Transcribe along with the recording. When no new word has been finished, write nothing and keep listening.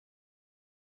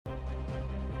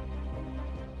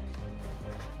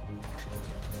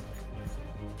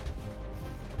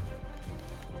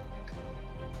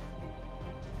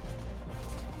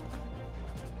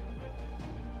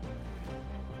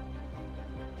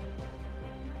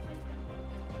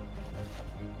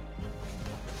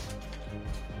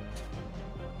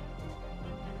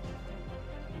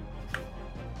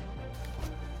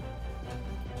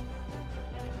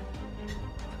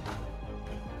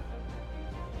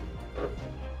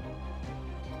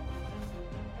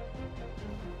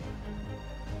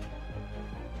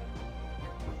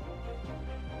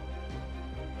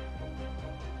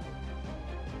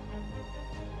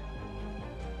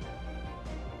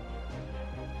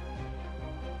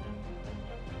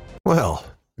Well,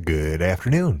 good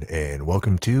afternoon, and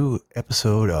welcome to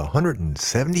episode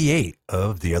 178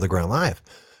 of the Other Ground Live.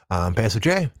 I'm Pastor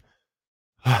Jay.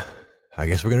 I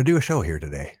guess we're going to do a show here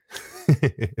today.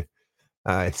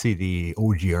 I see the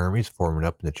OG armies forming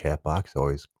up in the chat box.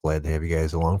 Always glad to have you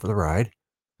guys along for the ride.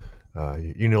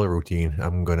 You know the routine.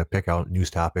 I'm going to pick out news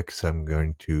topics. I'm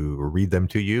going to read them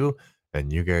to you,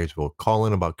 and you guys will call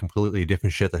in about completely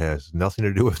different shit that has nothing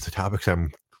to do with the topics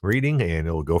I'm reading, and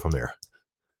it'll go from there.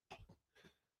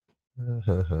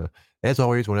 As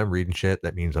always, when I'm reading shit,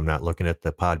 that means I'm not looking at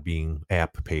the Podbean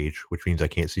app page, which means I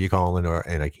can't see you calling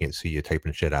and I can't see you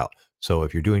typing shit out. So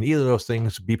if you're doing either of those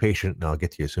things, be patient and I'll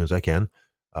get to you as soon as I can.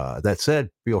 That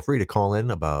said, feel free to call in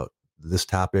about this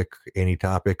topic, any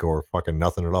topic, or fucking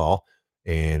nothing at all.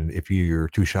 And if you're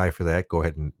too shy for that, go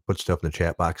ahead and put stuff in the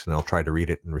chat box and I'll try to read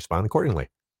it and respond accordingly.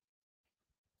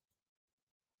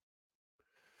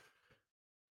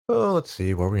 Oh, let's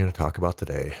see. What are we going to talk about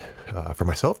today? For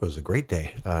myself, it was a great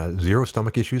day. Zero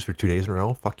stomach issues for 2 days in a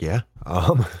row. Fuck yeah.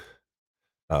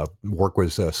 Work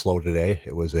was slow today.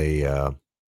 It was a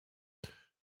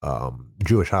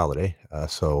Jewish holiday,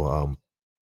 so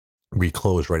we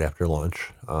closed right after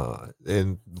lunch.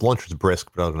 And lunch was brisk,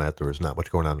 but other than that, there was not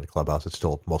much going on in the clubhouse. It's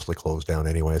still mostly closed down,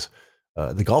 anyways.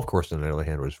 The golf course, on the other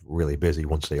hand, was really busy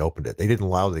once they opened it. They didn't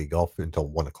allow the golf until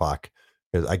 1 o'clock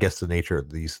because I guess the nature of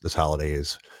this holiday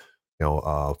is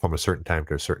from a certain time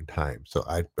to a certain time. So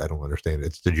I don't understand.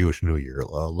 It's the Jewish New Year.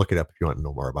 Look it up if you want to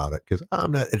know more about it, because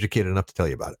I'm not educated enough to tell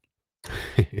you about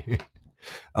it.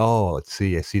 Oh, let's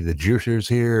see. I see the Juicers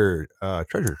here.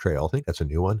 Treasure Trail. I think that's a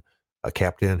new one.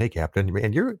 Captain. Hey, Captain.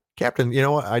 Man, you're Captain. You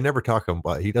know what? I never talk to him,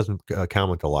 but he doesn't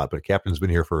comment a lot. But Captain's been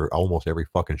here for almost every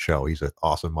fucking show. He's an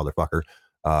awesome motherfucker.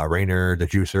 Rainer, the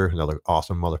Juicer, another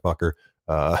awesome motherfucker.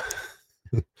 Uh,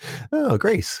 oh,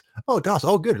 Grace. Oh, Doss.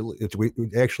 Oh, good. We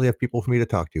actually have people for me to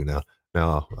talk to now.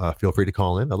 Now, feel free to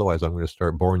call in. Otherwise, I'm going to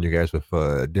start boring you guys with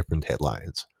different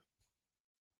headlines.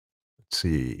 Let's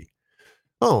see.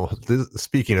 Oh,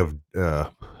 speaking of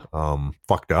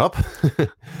fucked up,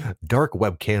 dark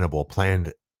web cannibal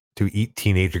planned to eat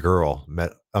teenage girl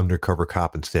met undercover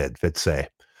cop instead. Feds say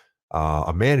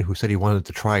a man who said he wanted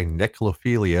to try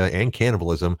necrophilia and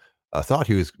cannibalism thought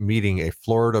he was meeting a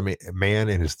Florida man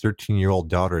and his 13-year-old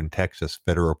daughter in Texas.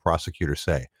 Federal prosecutors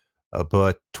say.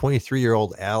 But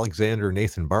 23-year-old Alexander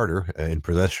Nathan Barter, in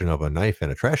possession of a knife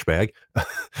and a trash bag,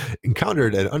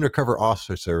 encountered an undercover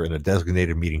officer in a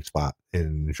designated meeting spot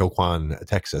in Joaquin,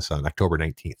 Texas on October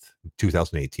 19th,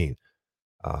 2018.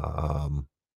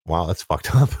 Wow, that's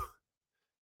fucked up.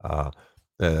 Uh,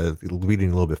 Reading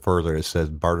a little bit further, it says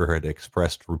Barter had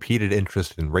expressed repeated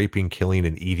interest in raping, killing,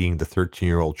 and eating the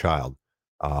 13-year-old child.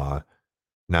 Not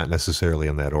necessarily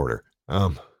in that order.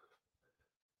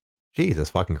 Jesus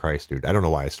fucking Christ, dude. I don't know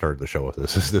why I started the show with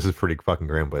this. This is pretty fucking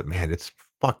grim, but man, it's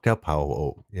fucked up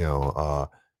how,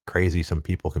 crazy some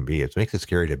people can be. It makes it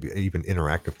scary to even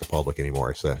interact with the public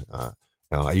anymore. So,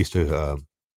 I used to,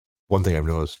 one thing I've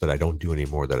noticed that I don't do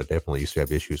anymore that I definitely used to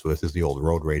have issues with is the old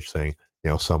road rage thing.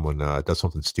 Someone does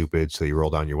something stupid, so you roll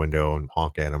down your window and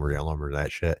honk at them or yell at them or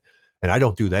that shit. And I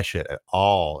don't do that shit at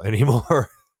all anymore.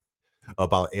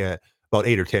 about about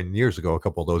 8 or 10 years ago, a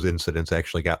couple of those incidents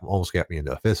actually almost got me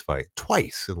into a fist fight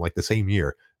twice in like the same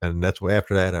year, and that's what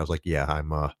after that I was like, yeah,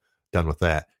 I'm done with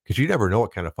that because you never know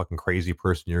what kind of fucking crazy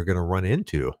person you're gonna run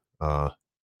into.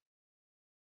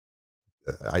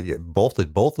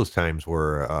 Both those times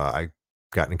where I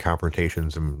got in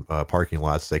confrontations in parking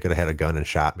lots, they could have had a gun and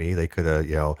shot me. They could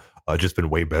have, just been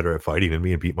way better at fighting than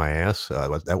me and beat my ass. That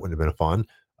wouldn't have been fun.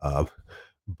 Uh,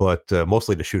 but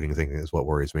mostly the shooting thing is what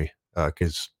worries me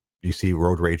because you see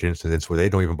road rage incidents where they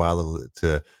don't even bother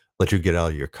to let you get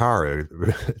out of your car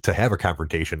to have a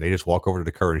confrontation. They just walk over to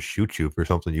the car and shoot you for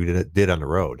something you did on the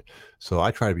road. So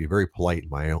I try to be very polite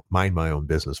and mind my own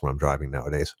business when I'm driving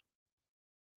nowadays.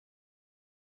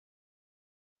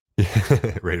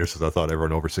 Raiders says, I thought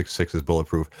everyone over 6'6" is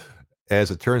bulletproof.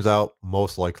 As it turns out,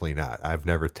 most likely not. I've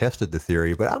never tested the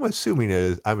theory, but I'm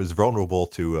assuming I'm as vulnerable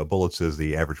to bullets as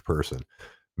the average person.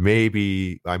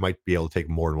 Maybe I might be able to take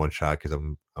more than one shot because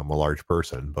I'm a large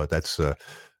person, but that's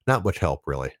not much help,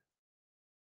 really.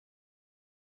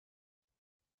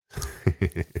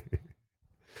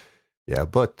 Yeah,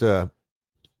 but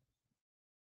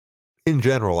in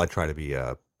general, I try to be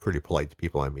pretty polite to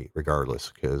people I meet,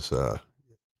 regardless. Because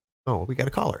oh, we got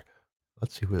a caller.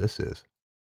 Let's see who this is.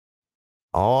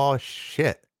 Oh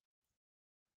shit!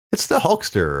 It's the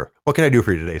Hulkster. What can I do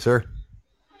for you today, sir?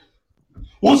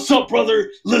 What's up, brother?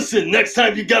 Listen, next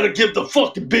time you gotta give the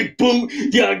fucking big boot.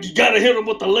 Yeah, you gotta hit him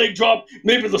with the leg drop,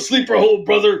 maybe the sleeper hold,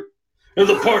 brother, in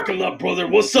the parking lot, brother.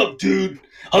 What's up, dude?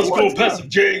 How's it What's going, up? Passive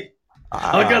J?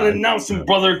 I gotta announce him,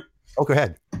 brother. Oh, go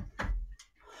ahead.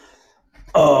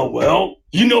 Well,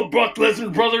 you know Brock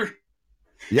Lesnar, brother?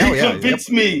 Yeah, He yeah.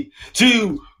 convinced me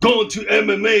to go into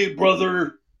MMA,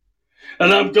 brother,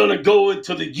 and I'm gonna go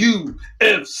into the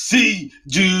UFC,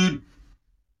 dude.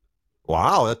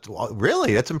 Wow,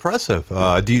 that's impressive.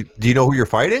 Do you know who you're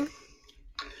fighting?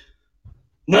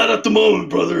 Not at the moment,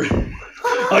 brother.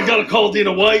 I gotta call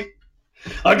Dana White.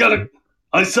 I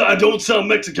don't sound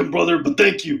Mexican, brother, but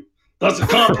thank you. That's a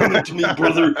compliment to me,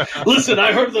 brother. Listen,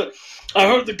 I heard the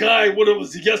guy. What it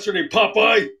was yesterday,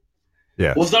 Popeye.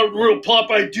 Yeah. Was that real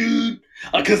Popeye, dude?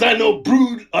 Because I know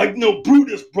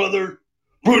Brutus, brother.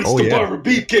 Brutus the Barber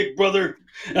Beefcake, brother,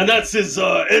 and that's his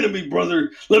enemy,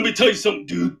 brother. Let me tell you something,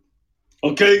 dude.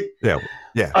 Okay. Yeah.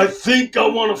 Yeah. I think I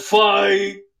want to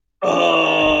fight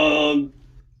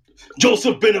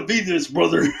Joseph Benavides,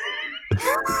 brother.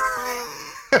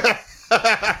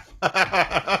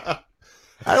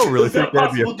 I don't really Is think that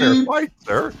that'd be a possible, fair dude? fight,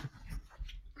 sir.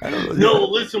 I don't know. No,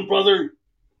 listen, brother.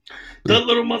 That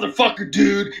little motherfucker,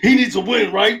 dude, he needs a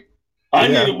win, right? I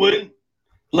need a win.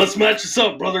 Let's match this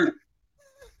up, brother.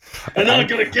 And I'm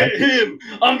gonna get him.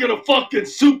 I'm gonna fucking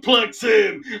suplex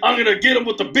him. I'm gonna get him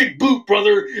with the big boot,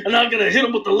 brother. And I'm gonna hit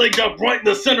him with the leg drop right in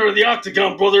the center of the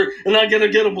octagon, brother. And I'm gonna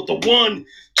get him with the 1,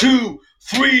 2,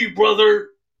 3, brother.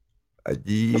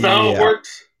 Is that how it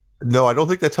works? No, I don't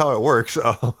think that's how it works.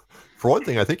 For one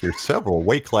thing, I think you're several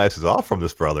weight classes off from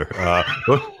this brother.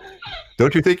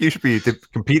 Don't you think you should be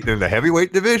competing in the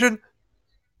heavyweight division?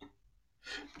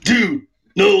 Dude,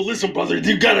 no, listen, brother.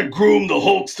 You gotta groom the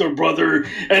Hulkster, brother.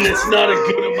 And it's not a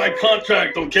good in my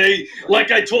contract, okay?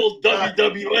 Like I told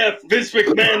WWF, Vince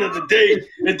McMahon of the day,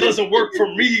 it doesn't work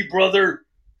for me, brother.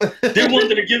 They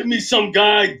wanted to give me some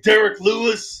guy, Derek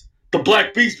Lewis, the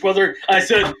Black Beast, brother. I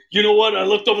said, you know what? I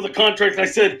looked over the contract. I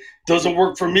said, doesn't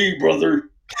work for me, brother.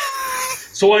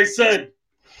 So I said,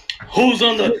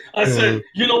 I said,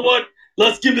 you know what?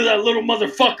 Let's give me that little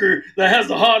motherfucker that has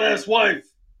the hot ass wife.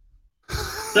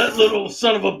 That little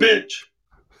son of a bitch.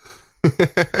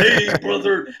 Hey,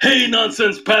 brother. Hey,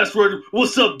 nonsense password.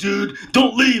 What's up, dude?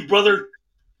 Don't leave, brother.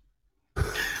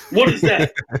 What is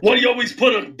that? Why do you always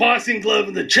put a boxing glove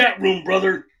in the chat room,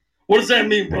 brother? What does that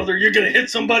mean, brother? You're going to hit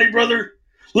somebody, brother?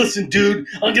 Listen, dude,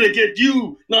 I'm going to get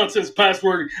you, nonsense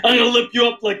password. I'm going to lift you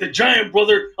up like the giant,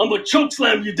 brother. I'm going to choke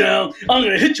slam you down. I'm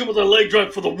going to hit you with a leg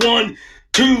drop for the 1,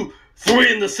 2,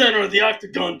 3 in the center of the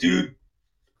octagon, dude.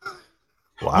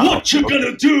 Wow. What you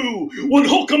gonna do when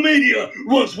Hulkamania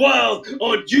runs wild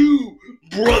on you,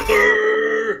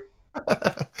 brother?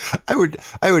 I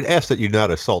would ask that you not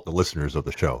assault the listeners of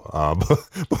the show.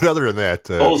 But other than that,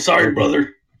 sorry,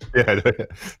 brother. Yeah,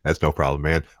 that's no problem,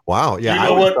 man. Wow, yeah. You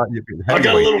know what? I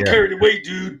got a little carried away,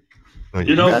 dude.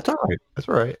 You know, that's all right. That's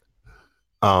all right.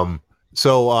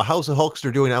 So how's the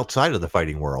Hulkster doing outside of the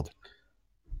fighting world?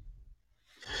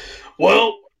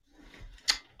 Well,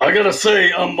 I gotta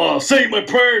say, I'm saying my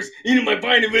prayers, eating my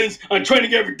vitamins. I'm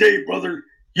training every day, brother.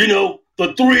 You know,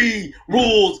 the 3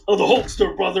 rules of the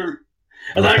Hulkster, brother.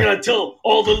 And I gotta tell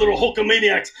all the little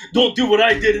Hulkamaniacs, don't do what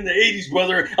I did in the 80s,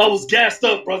 brother. I was gassed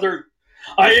up, brother.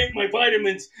 I ate my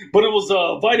vitamins, but it was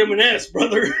vitamin S,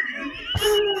 brother.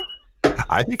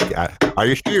 I think, are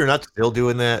you sure you're not still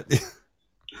doing that?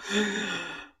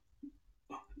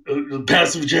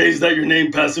 Passive J, is that your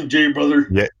name, Passive J, brother?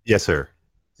 Yeah, yes, sir.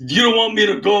 You don't want me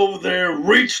to go over there,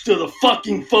 reach to the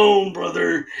fucking phone,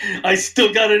 brother. I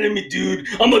still got it in me, dude.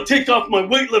 I'm gonna take off my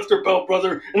weightlifter belt,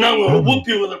 brother, and I'm gonna whoop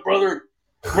you with it, brother.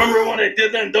 Remember when I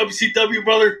did that in WCW,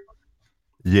 brother?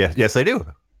 Yeah, yes, I do.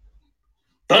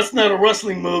 That's not a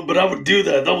wrestling move, but I would do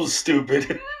that. That was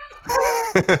stupid.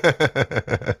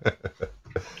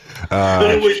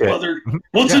 Anyways, brother,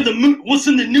 what's in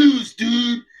the news,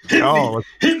 dude?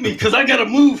 Hit me, cause I gotta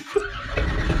move.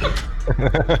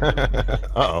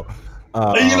 Uh-oh.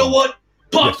 And you know what,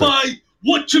 Popeye? Yes,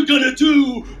 what you gonna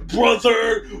do,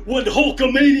 brother, when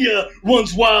Hulkamania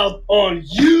runs wild on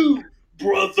you,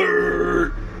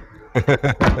 brother?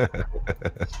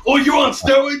 Oh, you're on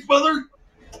steroids, brother?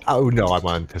 Oh, no, I'm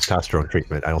on testosterone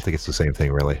treatment. I don't think it's the same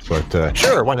thing, really. But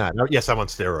sure, why not? No, yes, I'm on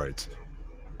steroids.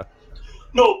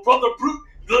 No, brother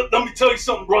let me tell you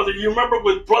something, brother. You remember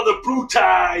when Brother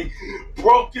Brutai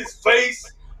broke his face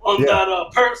on that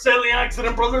parasailing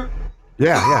accident, brother?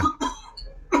 Yeah.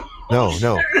 No,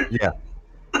 yeah.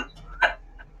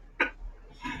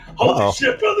 Holy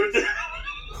shit, brother.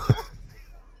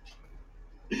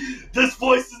 This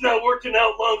voice is not working working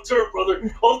out long term, brother.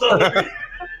 Hold on,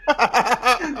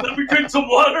 let me drink some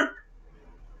water.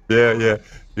 Yeah.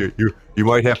 You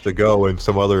might have to go, and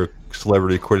some other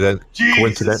celebrity Jesus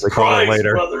coincidentally call in Christ,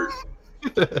 later. brother.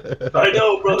 I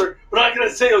know, brother. But I gotta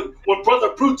say, when Brother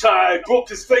Brutai broke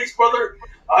his face, brother,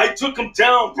 I took him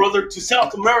down, brother, to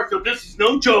South America. This is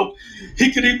no joke.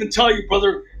 He could even tell you,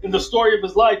 brother, in the story of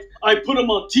his life, I put him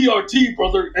on TRT,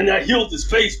 brother, and that healed his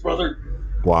face, brother.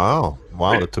 Wow,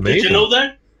 that's Did you amazing. know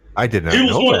that? I did He not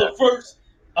was know one of that. the first.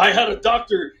 I had a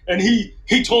doctor, and he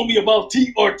told me about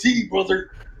TRT,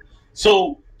 brother.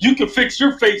 So you can fix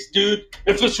your face, dude.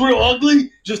 If it's real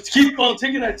ugly, just keep on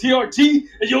taking that TRT,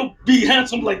 and you'll be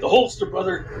handsome like the holster,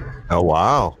 brother. Oh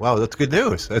wow, that's good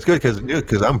news. That's good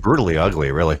because I'm brutally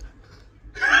ugly, really.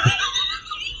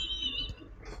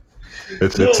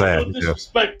 It's No, sad. no Yeah.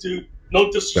 disrespect, dude. No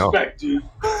No. disrespect, dude.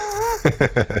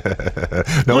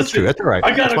 No, it's true. Listen, That's all right. I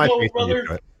It's gotta my go, face. I'm used brother.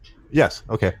 to it. Yes.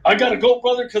 Okay. I gotta go,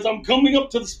 brother, because I'm coming up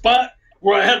to the spot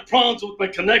where I had problems with my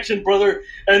connection, brother,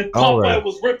 and All right. Popeye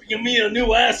was ripping me a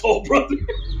new asshole, brother.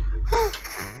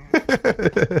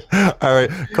 All right.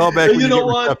 Call back And when you you get know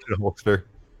what? reception, Holster.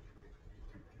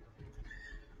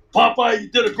 Popeye, you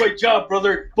did a great job,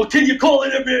 brother. But can you call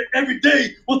it every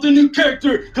day with a new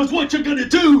character? Because what you're gonna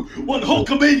do when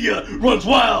Hulkamania runs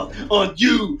wild on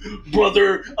you,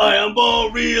 brother? I am a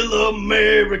real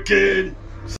American.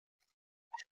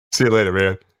 See you later,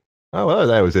 man. Oh well,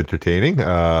 that was entertaining.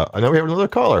 I know we have another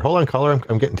caller. Hold on, caller.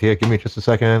 I'm getting to you. Give me just a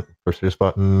second. Push this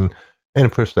button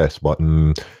and push this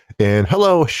button. And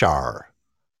hello, Shar.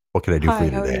 What can I do for Hi,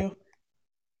 you how are today? you?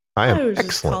 I am I was just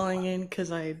excellent. calling in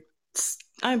because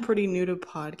I'm pretty new to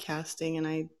podcasting, and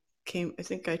I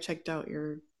think I checked out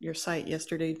your site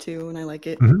yesterday too, and I like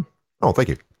it. Mm-hmm. Oh, thank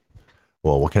you.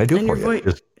 Well, what can I do And for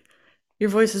you? your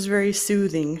voice is very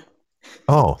soothing.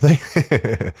 Oh,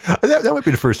 that might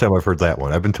be the first time I've heard that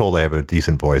one. I've been told I have a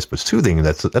decent voice, but soothing,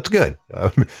 that's good.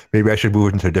 Maybe I should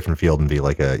move into a different field and be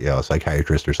like a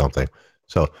psychiatrist or something.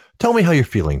 So tell me how you're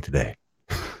feeling today.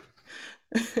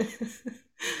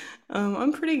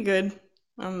 I'm pretty good.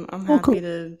 I'm Oh, happy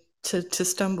cool. to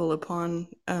stumble upon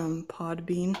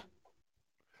Podbean.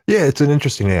 Yeah, it's an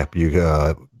interesting app.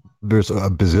 There's a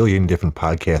bazillion different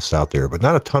podcasts out there, but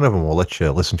not a ton of them will let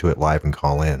you listen to it live and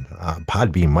call in.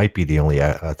 Podbean might be the only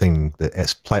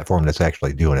platform that's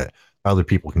actually doing it. Other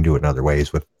people can do it in other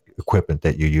ways with equipment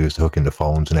that you use to hook into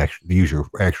phones and actually use your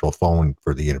actual phone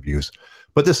for the interviews.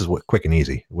 But this is quick and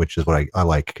easy, which is what I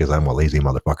like because I'm a lazy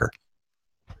motherfucker.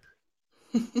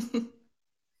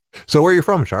 So where are you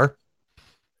from, Char?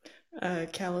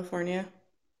 California.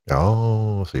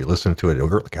 Oh, so you listen to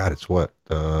it. God, it's what?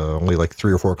 Only like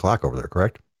 3 or 4 o'clock over there,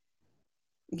 correct?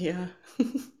 Yeah.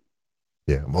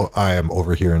 Yeah, well, I am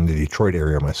over here in the Detroit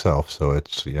area myself, so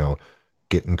it's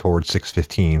getting towards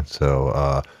 6:15.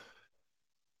 So,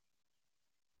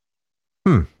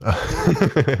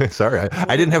 sorry,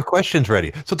 I didn't have questions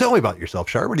ready. So tell me about yourself,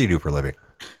 Shar. What do you do for a living?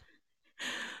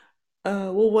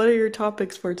 Well, what are your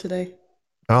topics for today?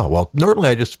 Oh, well, normally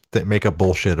I just make up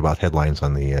bullshit about headlines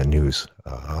on the news.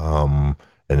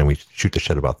 And then we shoot the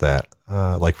shit about that.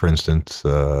 Like, for instance,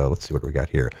 let's see what we got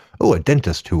here. Oh, a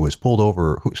dentist who was pulled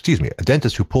over, a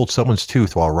dentist who pulled someone's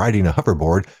tooth while riding a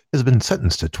hoverboard has been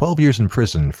sentenced to 12 years in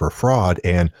prison for fraud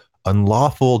and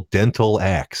unlawful dental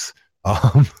acts.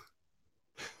 Um,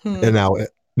 and Hmm.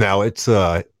 now it's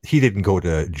he didn't go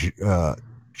to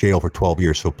jail for 12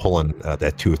 years for pulling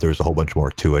that tooth. There's a whole bunch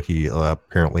more to it. He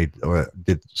apparently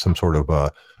did some sort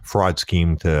of fraud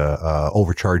scheme to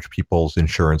overcharge people's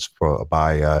insurance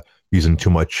by using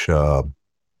too much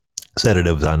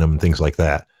sedatives on them and things like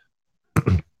that.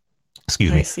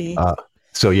 Excuse I me. see.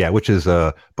 So yeah, which is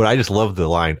but I just love the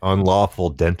line unlawful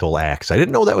dental acts. I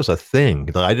didn't know that was a thing.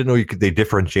 I didn't know they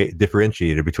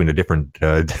differentiated between the different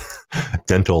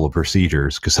dental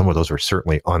procedures because some of those were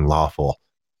certainly unlawful.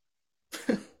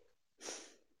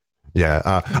 Yeah,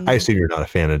 I Hmm. assume you're not a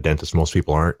fan of dentists. Most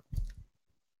people aren't.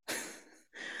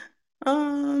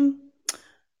 Um,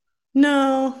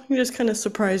 no, you just kind of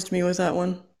surprised me with that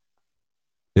one.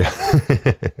 Yeah.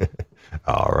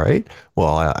 All right.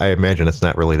 Well, I imagine it's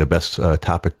not really the best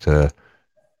topic to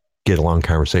get a long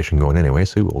conversation going anyway.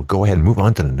 So we'll go ahead and move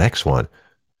on to the next one.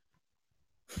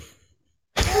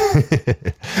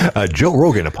 Joe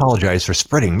Rogan apologized for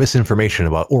spreading misinformation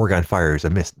about Oregon fires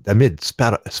amid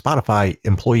Spotify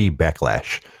employee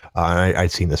backlash.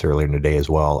 I'd seen this earlier in the day as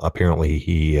well. Apparently,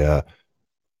 he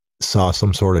saw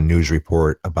some sort of news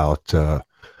report about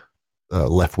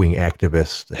left-wing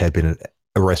activists had been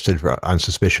arrested on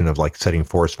suspicion of like setting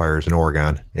forest fires in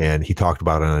Oregon, and he talked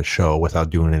about it on a show without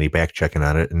doing any back checking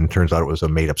on it. And it turns out it was a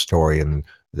made-up story, and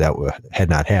that had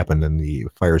not happened, and the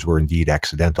fires were indeed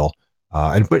accidental.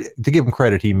 And but to give him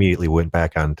credit, he immediately went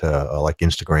back onto like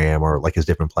Instagram or like his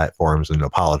different platforms and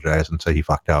apologized and said he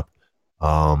fucked up.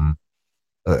 Um,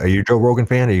 are you a Joe Rogan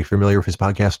fan? Are you familiar with his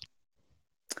podcast?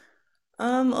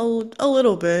 A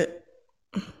little bit.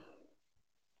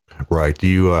 Right. Do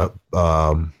you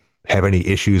have any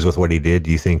issues with what he did?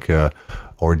 Do you think,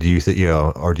 or do you think,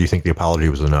 or do you think the apology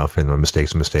was enough and a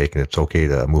mistake's a mistake and it's okay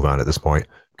to move on at this point?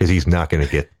 Because he's not going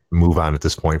to get move on at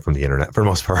this point from the internet for the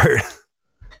most part.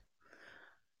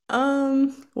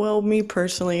 Well, me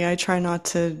personally, I try not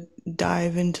to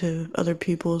dive into other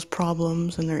people's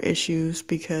problems and their issues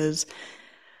because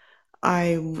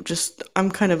I'm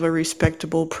kind of a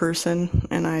respectable person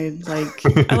and I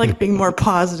like being more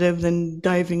positive than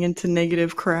diving into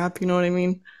negative crap, you know what I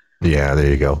mean? Yeah, there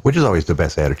you go. Which is always the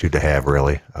best attitude to have,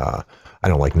 really. I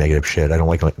don't like negative shit. I don't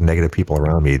like negative people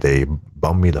around me. They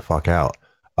bum me the fuck out.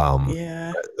 Um,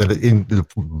 Yeah. the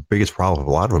biggest problem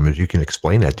with a lot of them is you can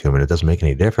explain that to them and it doesn't make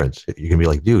any difference. You can be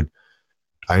like, dude,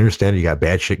 I understand you got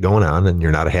bad shit going on and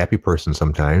you're not a happy person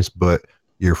sometimes, but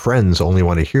your friends only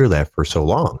want to hear that for so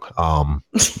long.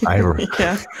 I,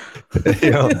 Yeah. you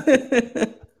know,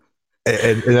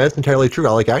 and that's entirely true.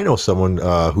 Like I know someone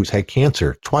who's had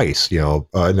cancer twice,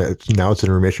 and now it's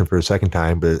in remission for the second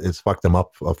time, but it's fucked them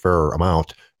up a fair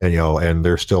amount, and and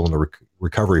they're still in the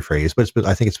recovery phase. But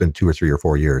I think it's been 2 or 3 or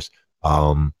 4 years.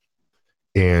 Um,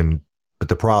 and but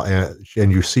the problem,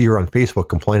 and you see her on Facebook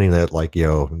complaining that like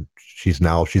she's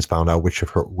found out which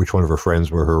one of her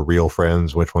friends were her real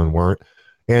friends, which one weren't,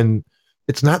 and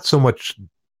it's not so much.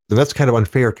 That's kind of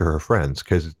unfair to her friends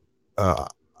because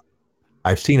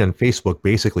I've seen on Facebook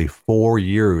basically 4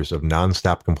 years of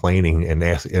nonstop complaining and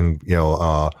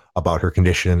about her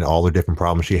condition and all the different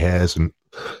problems she has, and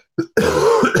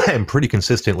and pretty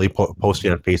consistently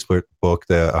posting on Facebook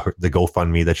the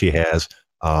GoFundMe that she has,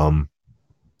 um,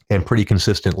 and pretty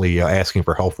consistently asking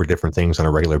for help for different things on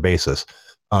a regular basis.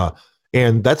 Uh,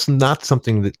 and that's not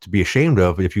something to be ashamed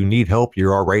of. If you need help,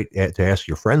 you're all right to ask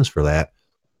your friends for that.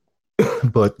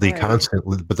 but the Right. constant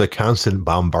but the constant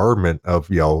bombardment of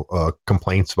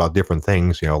complaints about different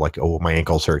things, like, oh, my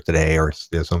ankles hurt today, or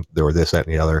there were this, that,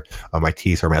 and the other, my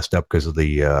teeth are messed up because of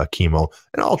the chemo,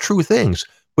 and all true things,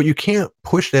 but you can't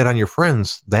push that on your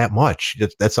friends that much.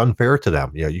 That's unfair to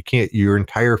them. You can't, your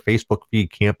entire Facebook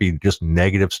feed can't be just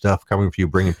negative stuff coming from you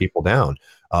bringing people down,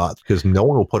 because no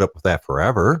one will put up with that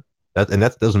forever. And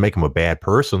that doesn't make them a bad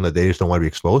person, that they just don't want to be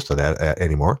exposed to that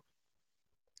anymore.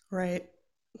 Right.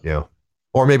 Yeah.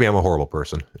 Or maybe I'm a horrible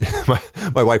person.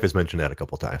 my wife has mentioned that a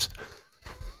couple of times.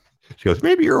 She goes,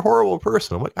 maybe you're a horrible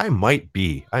person. I'm like, I might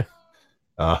be.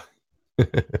 Uh,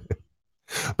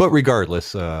 but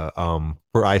regardless,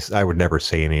 I would never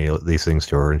say any of these things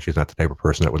to her, and she's not the type of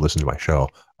person that would listen to my show.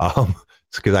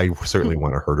 It's because I certainly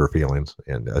want to hurt her feelings,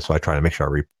 and so I try to make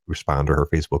sure I respond to her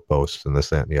Facebook posts and this,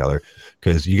 that, and the other,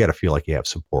 because you got to feel like you have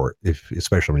support,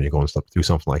 especially when you're going through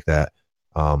something like that.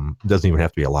 It doesn't even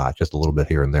have to be a lot, just a little bit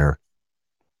here and there.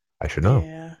 I should know.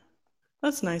 Yeah.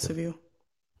 That's nice of you.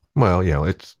 Well,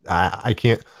 it's I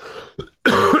can't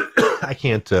I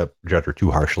can't judge her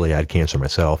too harshly. I had cancer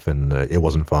myself, and it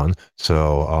wasn't fun.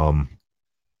 So,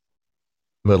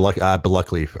 but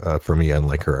luckily for me,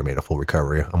 unlike her, I made a full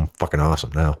recovery. I'm fucking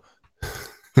awesome now.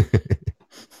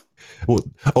 Well,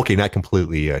 okay, not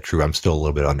completely true. I'm still a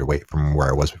little bit underweight from where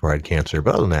I was before I had cancer,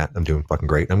 but other than that, I'm doing fucking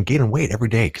great. I'm gaining weight every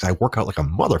day because I work out like a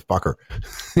motherfucker.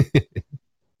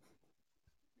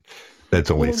 That's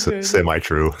only Well, good.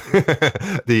 semi-true.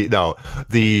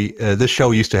 This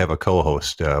show used to have a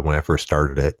co-host when I first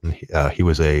started it. And he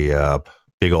was a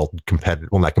big old competitive,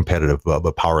 well, not competitive,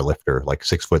 but power lifter, like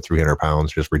 6 foot, 300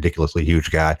 pounds, just ridiculously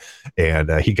huge guy. And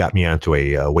he got me onto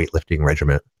a weightlifting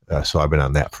regiment. So I've been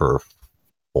on that for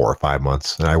 4 or 5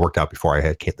 months. And I worked out before I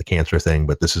had the cancer thing,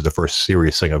 but this is the first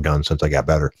serious thing I've done since I got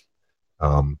better.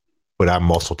 Um, but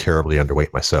I'm also terribly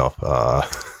underweight myself.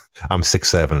 I'm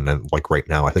 6'7", and like right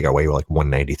now, I think I weigh like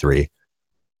 193.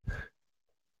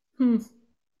 Hmm.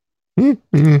 I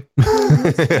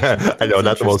know, That's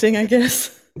not the most. interesting, I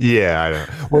guess. Yeah, I know.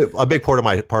 Well, a big part of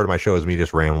my show is me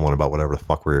just rambling about whatever the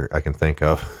fuck I can think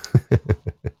of.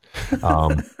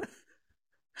 um,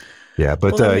 yeah,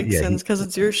 but Well, that makes yeah, sense because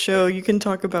it's your show. You can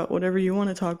talk about whatever you want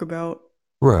to talk about.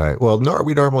 right. Well, no,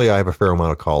 we normally I have a fair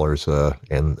amount of callers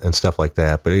and stuff like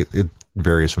that, but it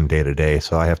varies from day to day.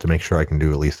 So I have to make sure I can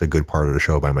do at least a good part of the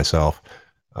show by myself,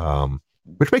 um,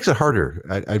 which makes it harder.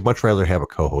 I'd much rather have a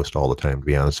co-host all the time, to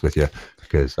be honest with you,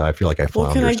 because I feel like I Well,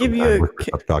 flounder sometimes with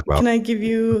stuff to talk about. can I give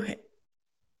you a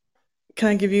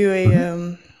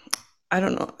Mhm. I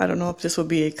don't know if this will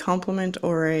be a compliment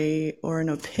or an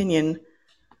opinion,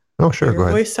 Oh, but sure, your go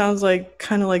ahead. voice sounds like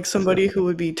kind of like somebody who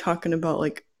would be talking about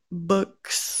like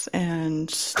books on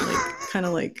like kind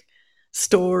of like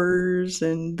stores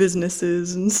and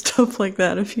businesses and stuff like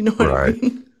that, if you know what I Right.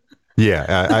 mean.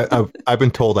 Yeah, I've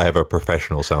been told I have a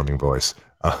professional sounding voice.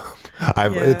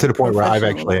 I've Yeah, to the point where I've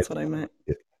professional, actually, that's what I meant.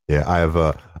 yeah, I've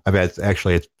had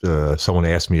actually someone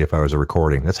asked me if I was a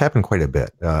recording. That's happened quite a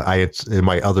bit. I had, in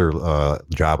my other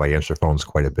job, I answer phones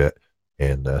quite a bit,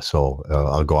 and so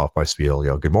I'll go off my spiel.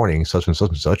 Good morning, such and such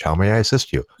and such. How may I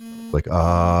assist you? Like,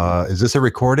 is this a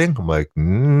recording? I'm like,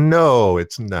 no,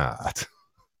 it's not.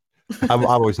 I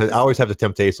always have the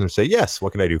temptation to say yes.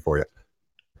 What can I do for you?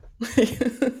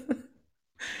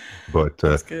 But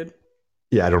That's good.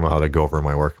 yeah, I don't know how to go over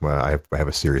my work. I have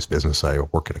a serious business. I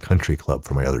work at a country club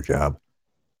for my other job.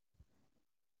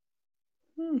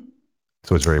 Hmm.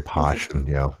 So it's very posh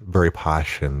Interesting. and, very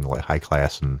posh and like high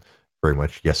class and very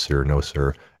much yes, sir, no,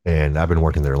 sir. And I've been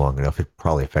working there long enough. It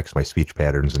probably affects my speech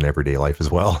patterns in everyday life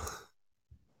as well.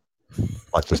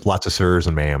 Lots of sirs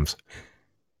and ma'ams.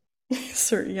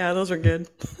 Sir, yeah, those are good.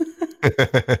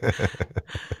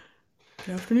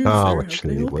 Good afternoon, Oh, sir. How let's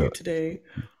can I see. help you Well, today?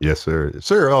 yes, sir.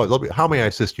 Sir, oh, how may I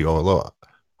assist you? Oh, hello.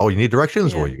 Oh, you need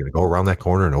directions? Well, Yeah. you're going to go around that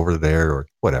corner and over there or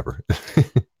whatever.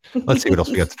 Let's see what else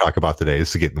we got to talk about today.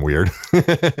 This is getting weird.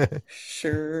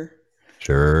 Sure.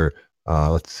 Sure.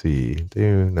 Let's see.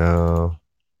 No,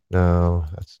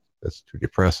 that's too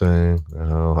depressing.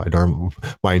 No, I don't.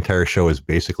 My entire show is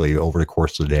basically over the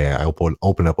course of the day. I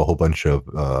open up a whole bunch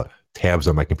of tabs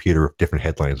on my computer of different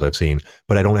headlines I've seen,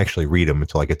 but I don't actually read them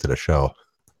until I get to the show.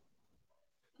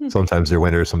 Hmm. Sometimes they're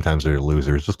winners, sometimes they're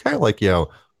losers. It's kind of like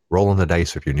rolling the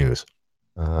dice of your news.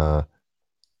 Uh,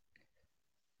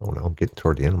 oh no, I'm getting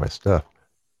toward the end of my stuff.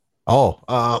 Oh,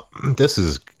 this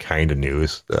is kind of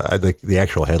news. I think the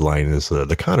actual headline is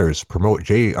the Connors promote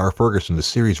J.R. Ferguson to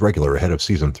series regular ahead of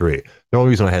season 3. The only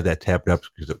reason I had that tapped up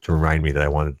is to remind me that I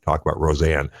wanted to talk about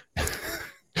Roseanne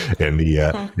and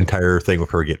the Huh. entire thing with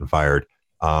her getting fired.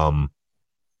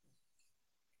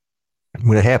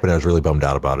 When it happened, I was really bummed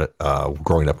out about it.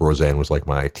 Growing up, Roseanne was like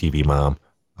my TV mom.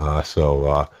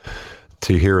 So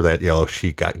to hear that,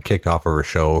 she got kicked off of her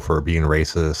show for being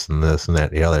racist and this and that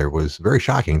and the other was very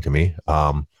shocking to me.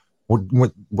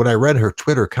 When I read her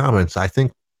Twitter comments, I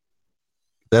think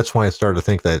that's why I started to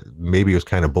think that maybe it was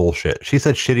kind of bullshit. She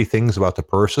said shitty things about the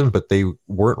person, but they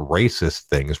weren't racist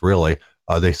things, really.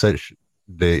 They said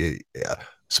they, yeah.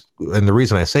 And the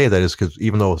reason I say that is because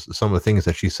even though some of the things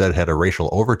that she said had a racial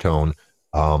overtone,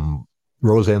 um,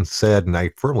 Roseanne said, and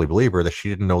I firmly believe her, that she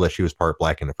didn't know that she was part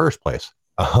black in the first place.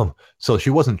 So she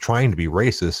wasn't trying to be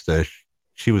racist.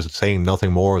 She was saying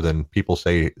nothing more than people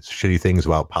say shitty things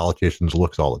about politicians'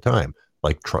 looks all the time.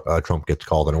 Like Trump gets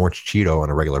called an orange Cheeto on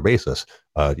a regular basis.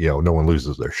 No one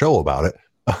loses their show about it.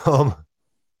 Um,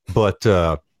 but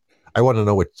I want to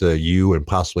know what you and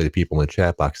possibly the people in the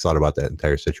chat box thought about that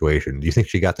entire situation. Do you think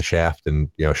she got the shaft and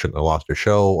shouldn't have lost her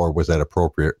show, or was that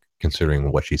appropriate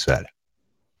considering what she said?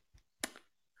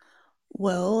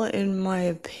 Well, in my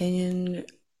opinion,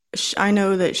 I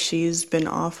know that she's been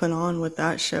off and on with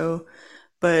that show,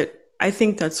 but I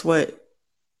think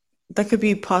that could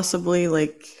be possibly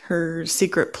like her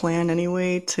secret plan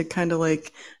anyway to kind of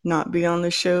like not be on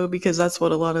the show because that's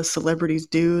what a lot of celebrities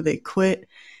do. They quit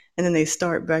and then they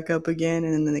start back up again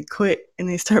and then they quit and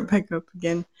they start back up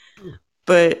again.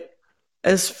 But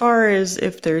as far as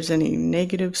if there's any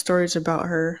negative stories about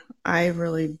her, I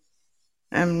really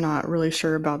am not really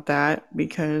sure about that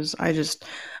because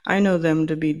I know them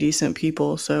to be decent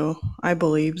people, so I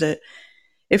believe that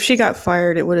if she got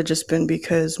fired, it would have just been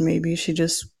because maybe she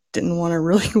just didn't want to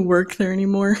really work there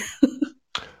anymore.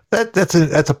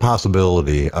 That's a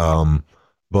possibility.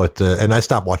 But and I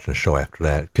stopped watching the show after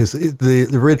that because the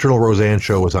original Roseanne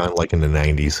show was on like in the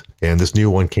 '90s, and this new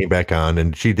one came back on,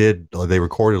 and they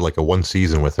recorded like a one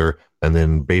season with her, and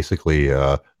then basically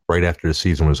right after the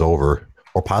season was over,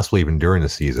 or possibly even during the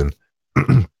season,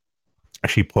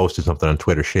 she posted something on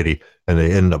Twitter shitty, and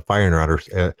they ended up firing her on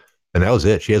her, and that was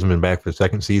it. She hasn't been back for the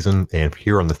second season, and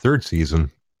here on the third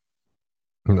season,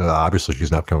 obviously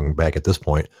she's not coming back at this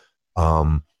point.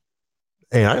 Um,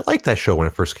 and I liked that show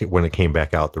when it came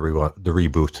back out, the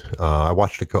reboot. I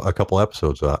watched a couple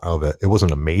episodes of it. It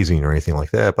wasn't amazing or anything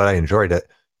like that, but I enjoyed it.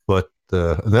 But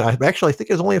then I think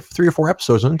it was only 3 or 4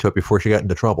 episodes into it before she got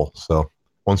into trouble. So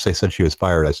once they said she was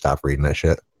fired, I stopped reading that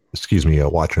shit. Excuse me,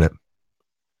 watching it.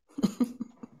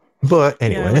 But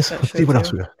Yeah, I like anyways, that let's show see what else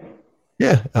too. we got.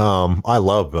 Yeah, I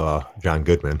love John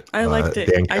Goodman, I liked Dan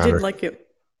it. I did Connor. like it.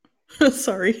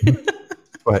 Sorry.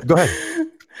 Go ahead.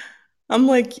 I'm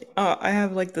like, I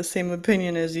have like the same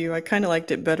opinion as you. I kind of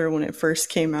liked it better when it first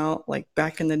came out, like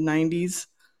back in the 90s.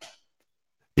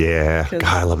 Yeah, God,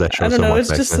 Because I love that show I don't so know, much it's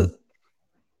back just then.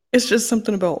 It's just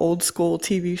something about old school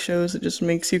TV shows. It just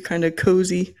makes you kind of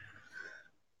cozy.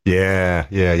 Yeah,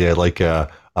 yeah, yeah. Like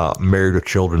Married with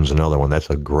Children's another one. That's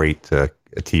a great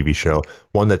TV show.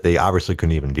 One that they obviously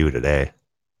couldn't even do today.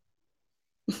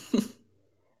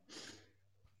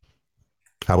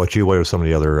 How about you? What are some of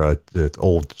the other the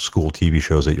old school TV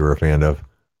shows that you were a fan of?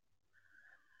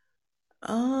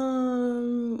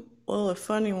 Well, a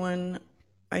funny one.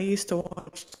 I used to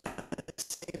watch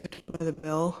Saved by the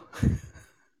Bell.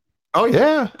 Oh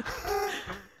yeah.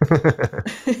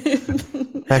 It's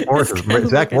kind of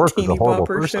Zach like a Morris is a teeny horrible bopper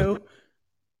person. show.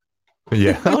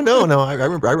 Yeah. Oh no, no. I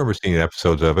remember seeing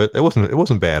episodes of it. It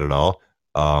wasn't bad at all.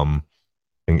 Um,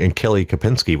 and Kelly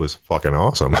Kapinski was fucking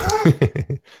awesome.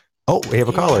 Oh, we have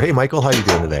a caller. Yeah. Hey, Michael, how you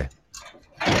doing today?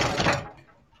 How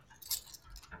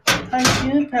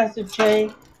you doing, Pastor Jay?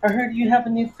 I heard you have a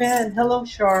new fan. Hello,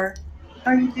 Shar.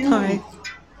 How you doing? Hi.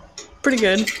 Pretty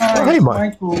good. Oh, Hi, hey,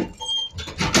 Mike. Michael.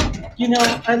 You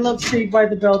know, I love Saved by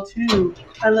the Bell too.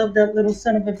 I love that little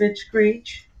son of a bitch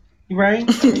Screech. Right?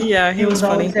 Yeah, he He was was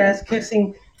always funny. ass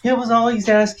kissing. He was always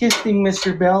ass kissing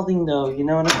Mr. Belding, though. You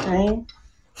know what I'm saying?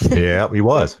 Yeah, he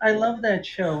was. I love that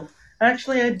show.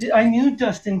 Actually, I knew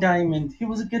Dustin Diamond. He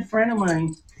was a good friend of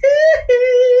mine.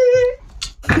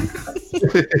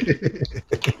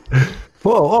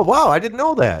 Whoa, oh wow! I didn't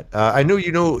know that. I knew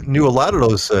knew a lot of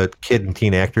those kid and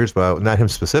teen actors, but not him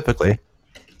specifically.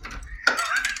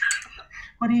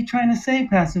 What are you trying to say,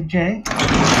 Passive J?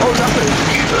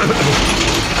 Oh,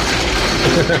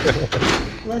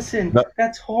 Listen, nothing.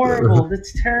 that's horrible.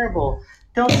 That's terrible.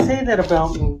 Don't say that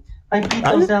about me. I beat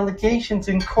I, those allegations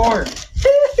in court.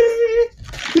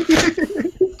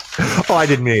 oh, I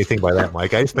didn't mean anything by that,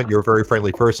 Mike. I just meant you're a very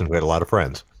friendly person who had a lot of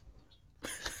friends.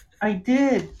 I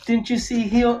did. Didn't you see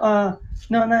no,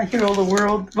 not Hero of the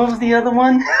World. What was the other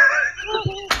one?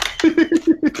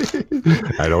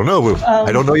 I don't know.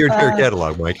 I don't know your entire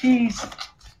catalog, Mike. Jeez.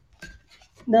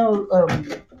 No,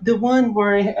 the one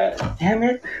where damn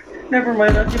it. Never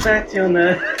mind. I'll get back to you on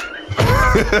that.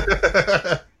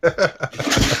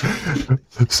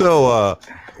 So,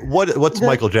 what's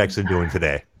Michael Jackson doing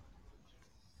today?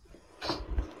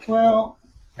 Well,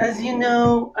 as you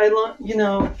know,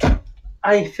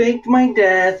 I faked my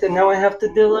death, and now I have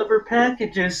to deliver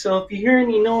packages. So if you hear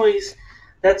any noise,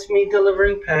 that's me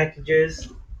delivering packages.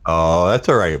 Oh, that's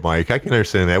all right, Mike. I can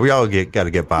understand that. We all got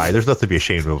to get by. There's nothing to be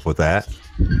ashamed of with that.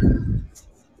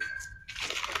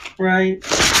 Right.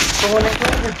 But when I go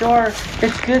to the door,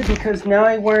 it's good because now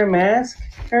I wear a mask.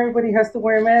 Everybody has to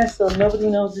wear a mask, so nobody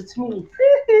knows it's me.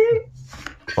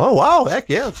 Oh, wow. Heck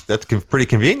yeah. That's pretty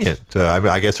convenient.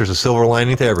 I guess there's a silver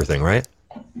lining to everything, right?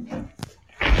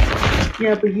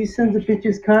 Yeah, but you sons of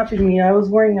bitches copied me. I was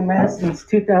wearing a mask since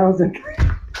 2000.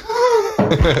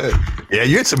 Yeah,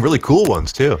 you had some really cool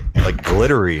ones, too. Like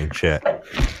glittery and shit.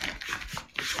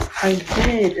 I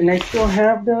did, and I still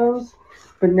have those.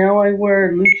 But now I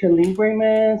wear Lucha Libre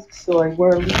masks, so I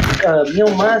wear Mil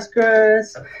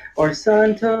Mascaras, or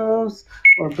Santos,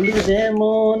 or Blue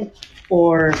Demon,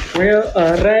 or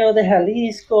Rayo de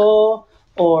Jalisco,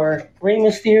 or Rey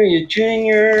Mysterio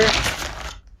Jr.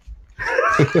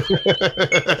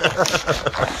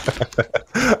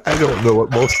 I don't know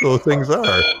what most of those things are.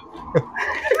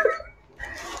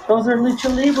 Those are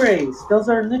Lucha Libres. Those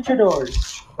are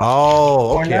luchadors.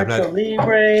 Oh, Or okay. Nacho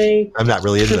Libre, I'm not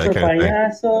really into Super that kind of thing.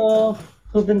 Payaso,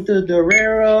 Juventud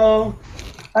Guerrero.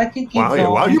 I could keep Wow,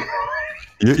 going.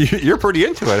 you're pretty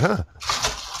into it, huh?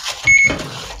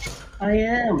 I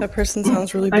am. That person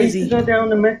sounds really I used to busy. go down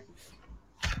to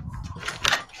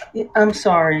I'm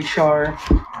sorry, Shar.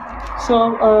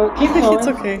 So, keep going. It's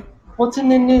okay. What's in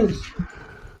the news?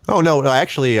 Oh no,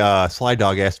 actually, Sly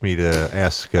Dog asked me to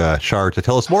ask Shar to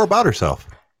tell us more about herself.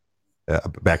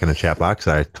 Back in the chat box,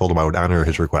 I told him I would honor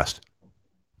his request.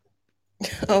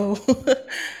 Oh.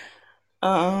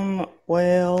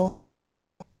 Well,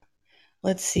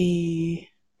 let's see.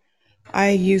 I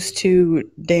used to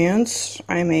dance.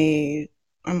 I'm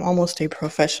almost a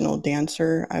professional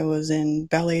dancer. I was in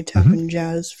ballet, tap, Mm-hmm. and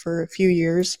jazz for a few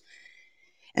years.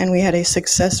 And we had a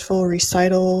successful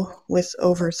recital with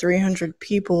over 300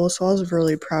 people, so I was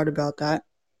really proud about that.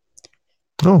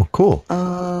 Oh, cool.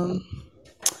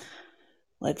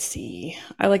 Let's see.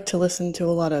 I like to listen to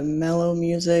a lot of mellow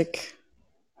music.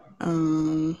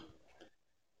 I'm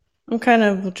kind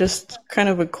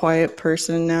of a quiet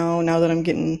person now that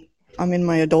I'm in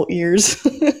my adult years.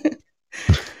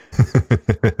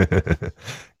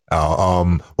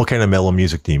 What kind of mellow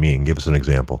music do you mean? Give us an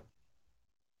example.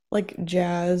 Like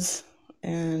jazz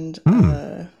and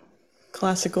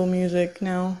classical music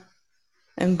now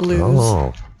and blues.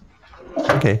 Oh,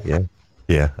 okay, yeah.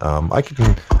 Yeah, I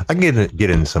can get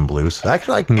into some blues.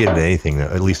 Actually, I can get into anything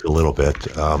at least a little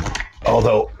bit.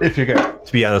 Although, if you got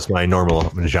to be honest, my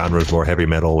normal genre is more heavy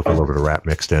metal with a little bit of rap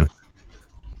mixed in.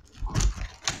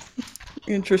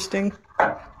 Interesting.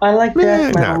 I like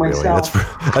death metal Not really. myself.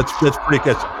 That's pretty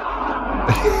good.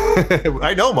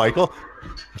 I know, Michael.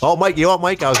 Oh, Mike, you know what,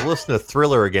 Mike? I was listening to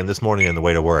Thriller again this morning on the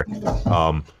way to work.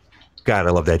 God,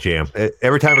 I love that jam.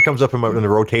 Every time it comes up in the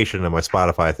rotation on my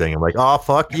Spotify thing, I'm like, oh,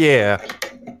 fuck yeah.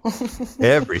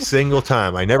 Every single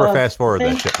time. I never fast forward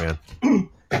that shit, man.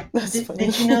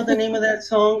 Did you know the name of that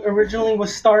song originally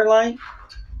was Starlight?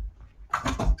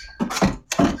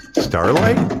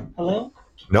 Starlight? Hello?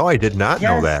 No, I did not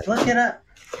know that. Look it up.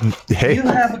 Hey, You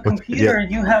have a computer. yeah.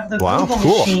 You have the Wow, Google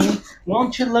cool. machine.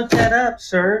 Won't you look that up,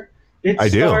 sir? It's I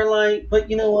do. Starlight, but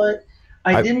you know what?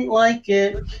 I didn't like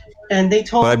it, and they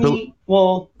told me,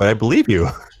 but I believe you.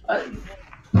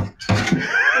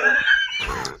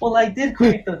 Well, I did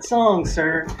create the song,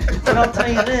 sir, but I'll tell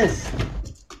you this.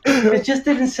 It just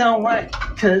didn't sound right,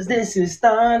 because this is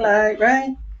Starlight,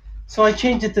 right? So I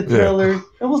changed it to Thriller. Yeah.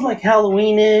 It was like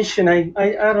Halloween-ish, and I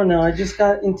don't know. I just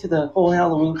got into the whole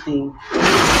Halloween theme.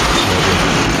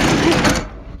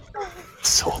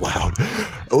 So loud.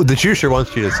 Oh, the juicer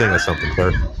wants you to sing us something,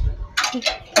 sir.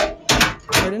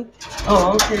 Pardon?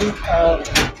 Oh, okay.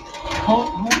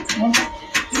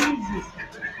 Jesus.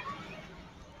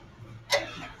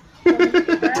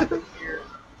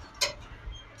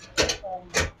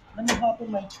 Let me hop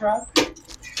in my truck.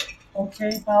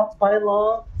 Okay, by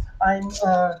law,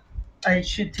 I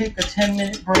should take a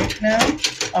 10-minute break now.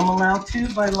 I'm allowed to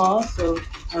by law, so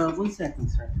 1 second,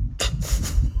 sir.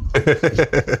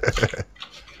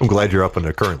 I'm glad you're up on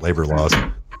the current labor laws.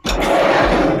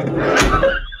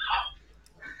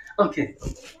 Okay.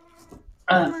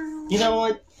 You know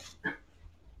what?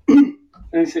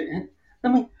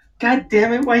 God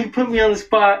damn it, why you put me on the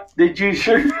spot? Did you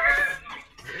sure?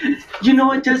 You know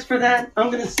what, just for that,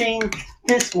 I'm going to sing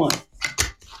this one.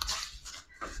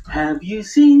 Have you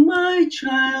seen my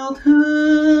childhood?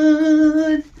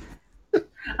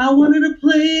 I wanted to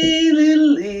play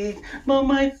Little League, but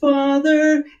my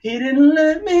father, he didn't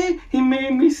let me. He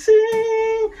made me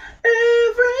sing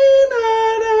every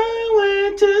night I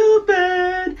went to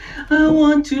bed. I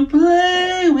want to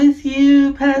play with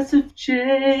you, Passive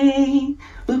J.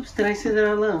 Oops, did I say that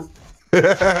out loud?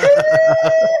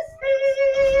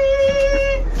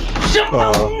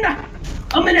 Shimon!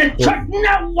 I'm in a truck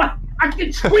now! I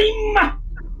can scream!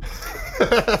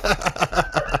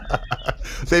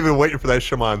 They've been waiting for that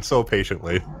shaman so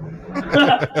patiently.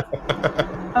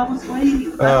 I was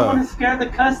waiting. I don't want to scare the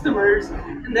customers,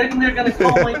 and then they're going to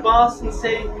call my boss and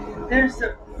say, there's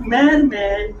a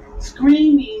madman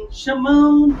screaming,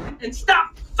 Shimon, and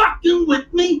stop fucking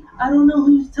with me. I don't know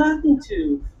who he's talking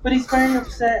to, but he's very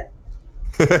upset.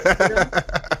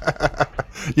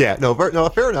 Yeah, no,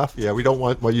 fair enough. Yeah, we don't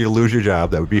want you to lose your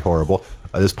job. That would be horrible.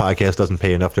 This podcast doesn't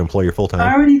pay enough to employ you full time.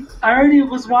 I already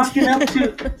was walking up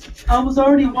to. I was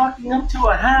already walking up to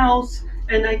a house,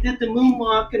 and I did the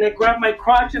moonwalk, and I grabbed my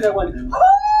crotch, and I went, and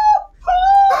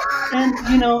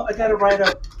I got to write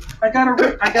up. I got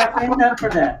written up for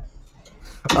that.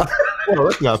 Well,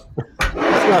 that's not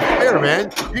fair,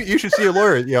 man. You should see a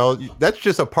lawyer. That's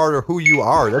just a part of who you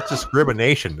are. That's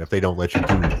discrimination if they don't let you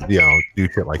do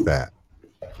shit like that.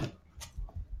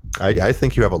 I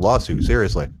think you have a lawsuit.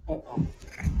 Seriously.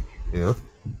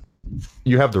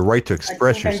 You have the right to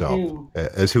express yourself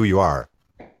as who you are.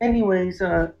 Anyways,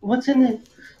 what's in it?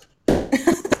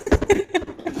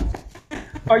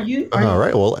 Are you all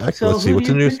right? Well, let's see what's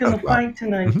in the news. So who are you picking the fight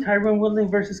tonight? Mm-hmm. Tyron Woodley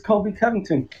versus Colby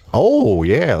Covington. Oh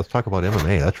yeah, let's talk about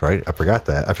MMA. That's right. I forgot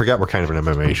that. I forgot we're kind of an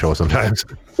MMA show sometimes.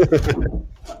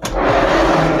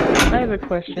 I have a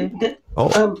question.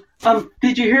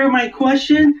 Did you hear my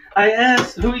question? I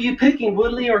asked, who are you picking,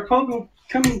 Woodley or Colby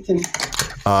Covington?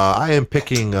 I am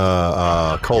picking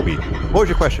Colby. What was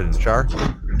your question, Char?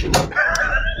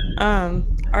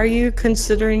 Are you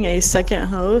considering a second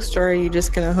host, or are you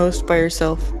just going to host by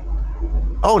yourself?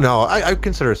 Oh no, I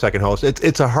consider a second host.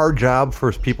 It's a hard job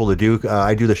for people to do.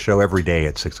 I do the show every day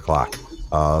at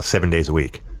 6:00, 7 days a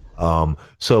week.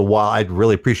 So while I'd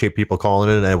really appreciate people calling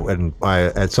in, and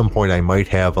at some point I might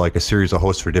have like a series of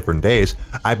hosts for different days,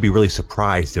 I'd be really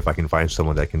surprised if I can find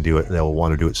someone that can do it, that will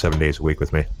want to do it 7 days a week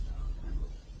with me.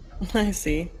 I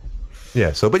see.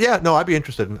 Yeah. So, but yeah, no, I'd be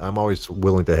interested. I'm always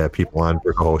willing to have people on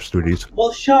for co-host duties.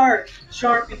 Well, Shar,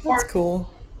 before that's cool.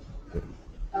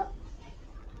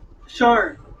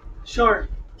 Shar,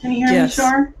 can you hear me,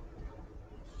 Shar?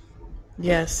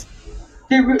 Yes.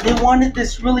 They wanted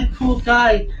this really cool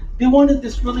guy. His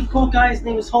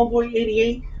name is Homeboy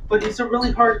 88, but he's a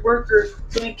really hard worker,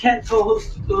 so he can't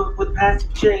co-host with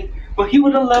Ask Jay. But he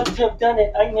would have loved to have done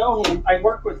it. I know him. I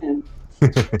work with him.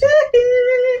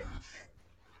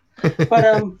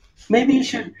 But maybe you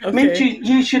should. Maybe Okay.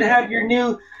 you should have your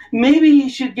new. Maybe you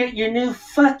should get your new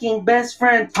fucking best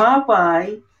friend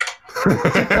Popeye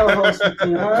to co-host with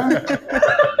you, huh?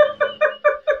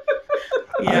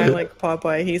 Yeah, I like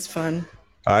Popeye. He's fun.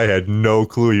 I had no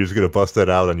clue you was going to bust that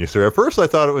out on you, sir. At first, I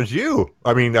thought it was you.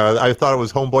 I mean, I thought it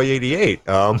was Homeboy 88.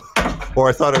 Or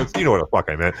I thought it was, you know what the fuck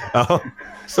I meant.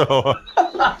 So.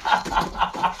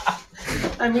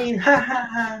 I mean, ha ha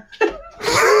ha.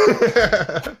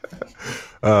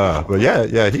 But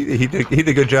yeah, he did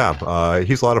a good job.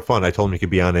 He's a lot of fun. I told him he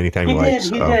could be on anytime he likes.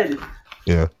 He did.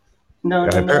 Yeah. No.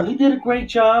 He did a great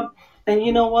job. And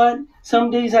you know what?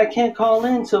 Some days I can't call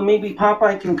in, so maybe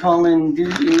Popeye can call in and do,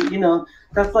 you know,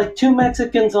 that's like two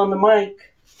Mexicans on the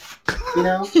mic, you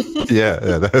know? yeah,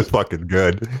 that was fucking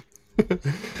good. You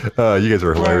guys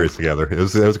were hilarious together. It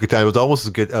was a good time. It was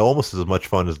almost as much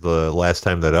fun as the last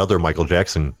time that other Michael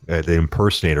Jackson, the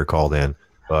impersonator, called in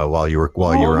while you were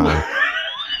on.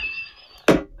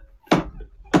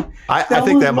 I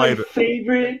think that might have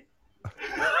favorite.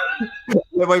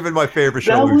 That might have been my favorite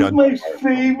show we've done. That was my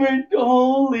favorite.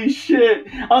 Holy shit!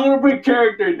 I'm gonna break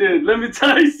character, dude. Let me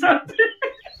tell you something.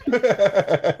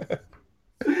 That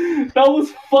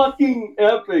was fucking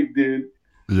epic, dude.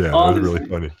 Yeah, honestly. That was really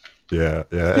funny. Yeah.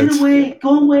 Get away,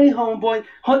 go away, homeboy.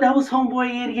 That was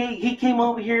Homeboy 88. He came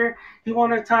over here. He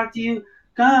wanted to talk to you.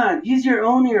 God, use your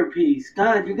own earpiece.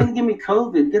 God, you're gonna give me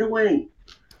COVID. Get away.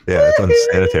 Yeah, it's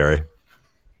unsanitary.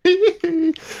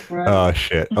 Right. Oh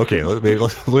shit. Okay, let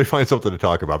me find something to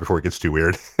talk about before it gets too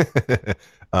weird. We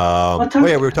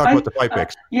were talking about the fight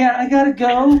picks. Yeah, I gotta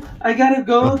go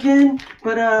again.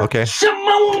 But okay.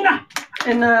 Shimona!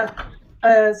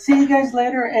 And see you guys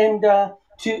later. And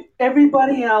to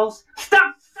everybody else,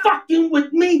 stop fucking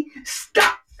with me.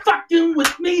 Stop fucking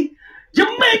with me.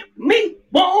 You make me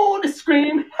want to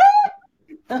scream.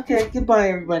 Okay, goodbye,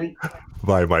 everybody.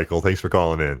 Bye, Michael. Thanks for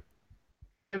calling in.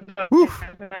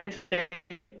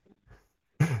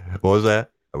 What was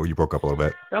that? Oh, you broke up a little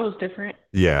bit. That was different.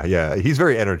 Yeah. He's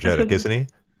very energetic, isn't he?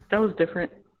 That was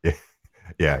different.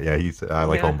 Yeah. He's I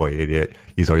like Homeboy 88.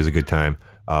 He's always a good time.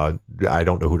 I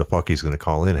don't know who the fuck he's going to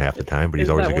call in half the time, but he's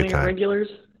always a good time. Regulars?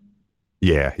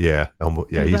 Yeah. Is he's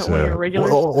that one of your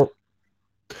regulars?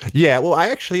 Well, I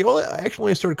actually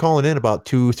only started calling in about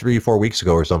 2, 3, 4 weeks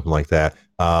ago or something like that.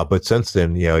 But since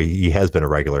then, he has been a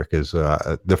regular because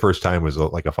the first time was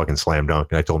like a fucking slam dunk,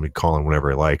 and I told him to call in whenever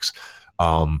he likes.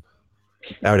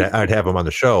 I'd have him on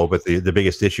the show, but the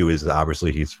biggest issue is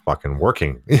obviously he's fucking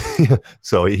working.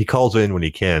 So he calls in when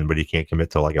he can, but he can't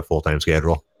commit to like a full-time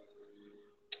schedule.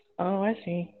 Oh, I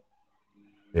see.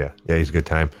 Yeah, he's a good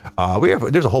time.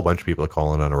 There's a whole bunch of people that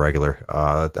call in on a regular.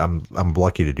 I'm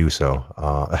lucky to do so.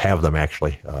 I have them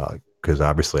actually, because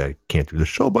obviously I can't do the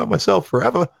show by myself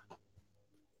forever.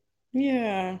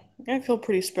 Yeah, I feel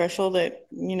pretty special that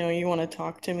you want to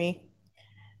talk to me.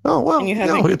 Oh well, and you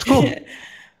haven't, it's cool.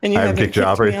 And you haven't kicked me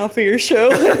off of your show.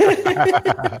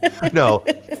 No.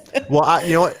 Well,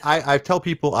 I tell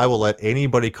people I will let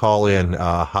anybody call in.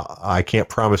 I can't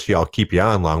promise you I'll keep you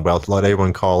on long, but I'll let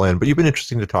everyone call in. But you've been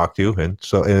interesting to talk to, and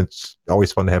it's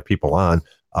always fun to have people on.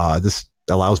 This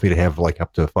allows me to have like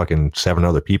up to fucking 7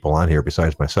 other people on here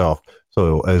besides myself.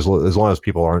 So as long as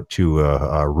people aren't too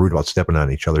rude about stepping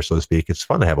on each other, so to speak, it's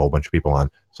fun to have a whole bunch of people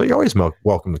on. So you're always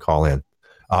welcome to call in.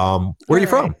 Where are you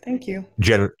from? Thank you.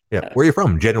 Where are you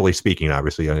from? Generally speaking,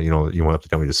 obviously, you won't have to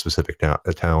tell me the specific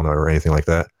town or anything like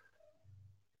that.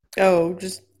 Oh,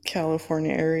 just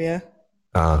California area.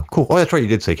 Cool. Oh, that's right. You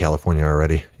did say California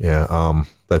already. Yeah.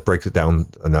 That breaks it down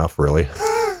enough, really.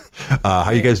 How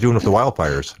are you guys doing with the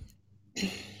wildfires?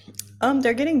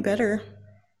 They're getting better.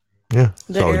 Yeah.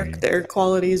 The air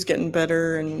quality is getting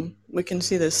better, and we can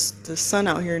see the sun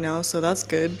out here now, so that's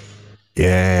good.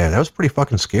 Yeah, that was pretty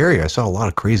fucking scary. I saw a lot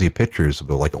of crazy pictures of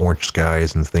like orange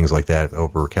skies and things like that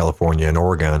over California and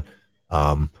Oregon.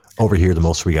 Over here, the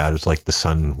most we got is like the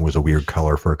sun was a weird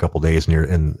color for a couple days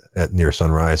near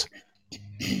sunrise.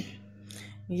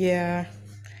 Yeah,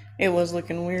 it was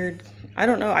looking weird. I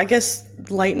don't know. I guess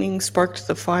lightning sparked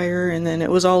the fire, and then it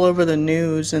was all over the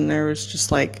news, and there was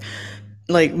just like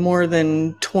more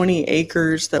than 20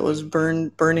 acres that was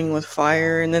burning with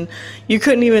fire, and then you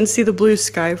couldn't even see the blue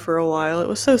sky for a while. It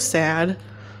was so sad.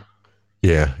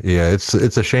 Yeah, it's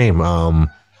a shame.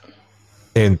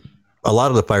 And a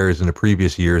lot of the fires in the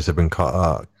previous years have been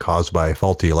caused by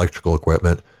faulty electrical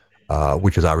equipment,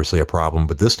 which is obviously a problem.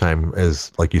 But this time,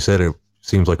 as like you said, it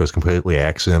seems like it was completely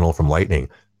accidental from lightning.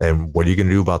 And what are you going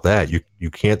to do about that? You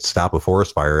can't stop a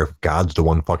forest fire if God's the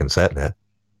one fucking setting it.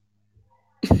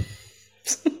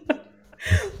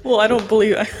 Well, I don't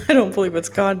believe it's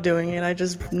God doing it. I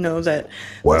just know that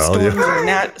Well,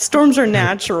 storms are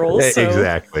natural. So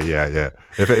exactly, yeah.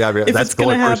 If if that's it's the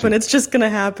only gonna happen, person, it's just gonna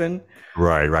happen.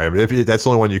 right. I mean, if that's the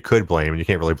only one you could blame, and you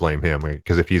can't really blame him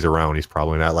because if he's around, he's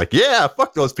probably not like, yeah,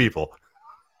 fuck those people.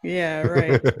 Yeah,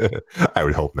 right. I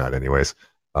would hope not, anyways.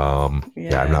 Yeah, I'm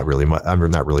Yeah. not really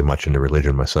much into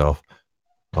religion myself,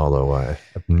 although I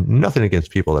have nothing against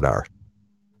people that are.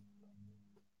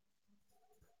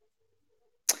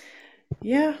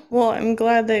 Yeah, well, I'm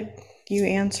glad that you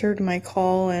answered my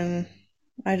call, and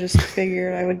I just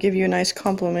figured I would give you a nice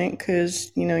compliment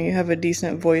because you have a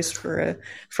decent voice for a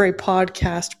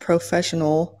podcast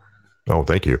professional. Oh,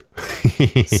 thank you.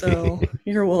 So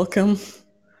you're welcome.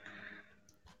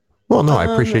 Well, no,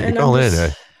 I appreciate you And I'm calling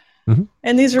just in. Mhm.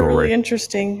 and these are Go really right.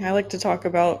 interesting. I like to talk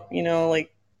about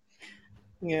like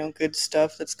good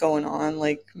stuff that's going on,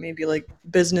 like maybe like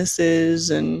businesses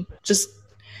and just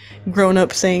grown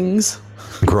up things,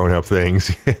 Grown up things.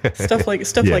 stuff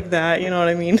Yeah, like that. You know what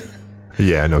I mean?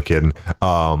 yeah, no kidding.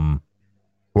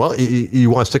 Well, you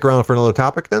want to stick around for another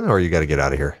topic then, or you got to get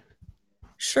out of here?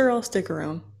 Sure, I'll stick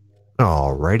around.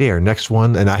 All righty, our next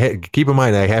one, and keep in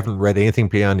mind I haven't read anything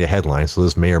beyond the headline, so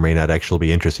this may or may not actually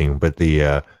be interesting. But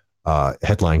the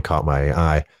headline caught my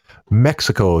eye: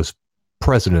 Mexico's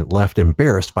president left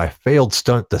embarrassed by failed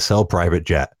stunt to sell private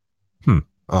jet.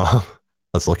 Uh,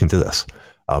 let's look into this.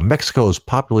 Mexico's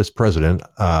populist president,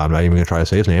 I'm not even going to try to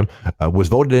say his name, was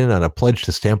voted in on a pledge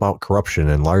to stamp out corruption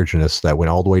and largeness that went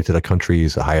all the way to the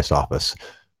country's highest office.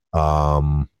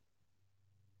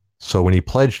 So when he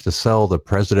pledged to sell the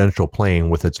presidential plane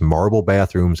with its marble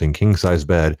bathrooms and king-size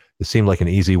bed, it seemed like an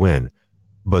easy win.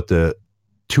 But the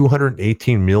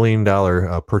 $218 million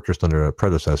purchased under a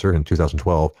predecessor in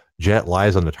 2012 jet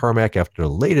lies on the tarmac after the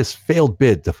latest failed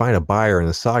bid to find a buyer in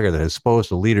the saga that has exposed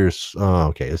the leaders.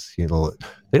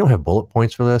 They don't have bullet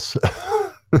points for this.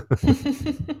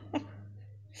 This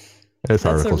That's a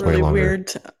article's way really longer.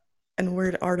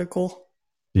 weird article.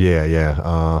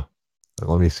 Yeah.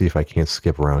 Let me see if I can't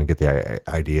skip around and get the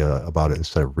idea about it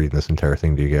instead of reading this entire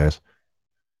thing to you guys.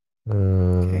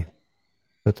 Okay.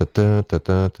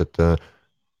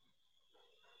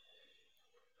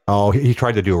 Oh, he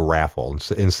tried to do a raffle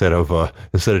instead of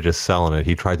just selling it.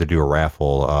 He tried to do a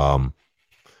raffle.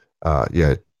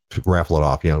 Yeah, raffle it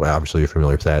off. Obviously you're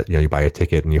familiar with that. You buy a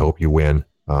ticket and you hope you win.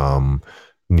 And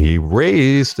he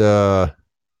raised. Yeah.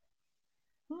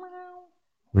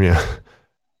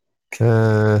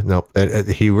 No,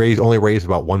 he only raised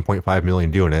about 1.5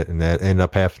 million doing it, and that ended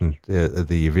up having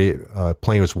the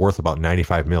plane was worth about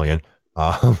 95 million.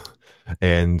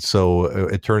 And so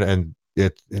it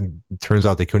turns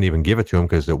out they couldn't even give it to him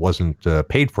because it wasn't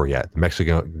paid for yet. The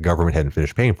Mexican government hadn't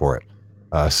finished paying for it.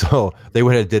 So they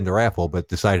went ahead and did the raffle, but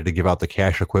decided to give out the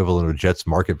cash equivalent of Jet's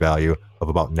market value of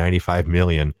about 95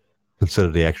 million instead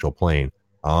of the actual plane.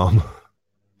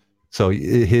 So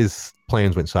his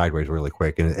plans went sideways really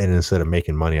quick, and instead of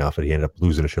making money off it, he ended up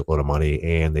losing a shitload of money,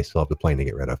 and they still have the plane to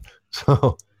get rid of.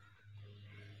 So,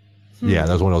 yeah,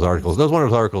 that was one of those articles. That was one of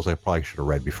those articles I probably should have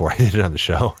read before I did it on the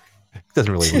show. It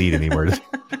doesn't really lead anywhere. It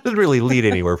doesn't really lead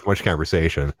anywhere for much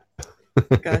conversation.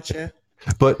 Gotcha.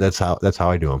 But that's how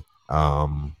I do them.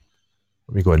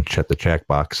 Let me go ahead and check the chat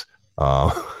box.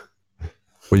 What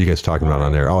are you guys talking about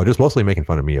on there? Oh, just mostly making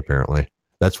fun of me, apparently.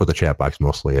 That's what the chat box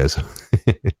mostly is.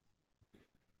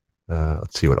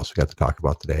 Let's see what else we got to talk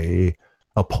about today.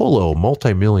 A Polo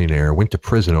multimillionaire went to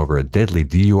prison over a deadly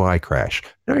DUI crash.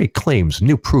 Now he claims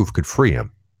new proof could free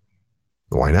him.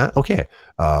 Why not? Okay.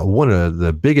 One of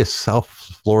the biggest South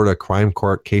Florida crime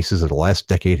court cases of the last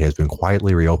decade has been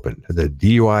quietly reopened. The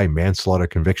DUI manslaughter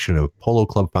conviction of Polo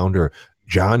Club founder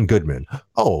John Goodman.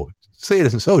 Oh, say it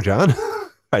isn't so, John.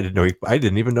 I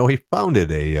didn't even know he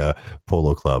founded a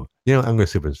Polo Club. I'm going to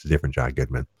see if it's a different John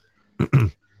Goodman.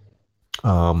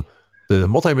 The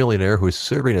multimillionaire who is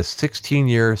serving a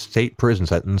 16-year state prison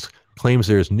sentence claims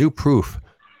there's new proof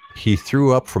he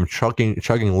threw up from chugging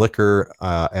liquor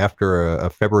after a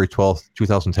February 12th,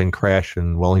 2010 crash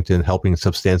in Wellington, helping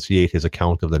substantiate his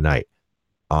account of the night.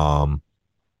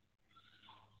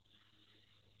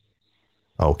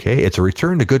 Okay, it's a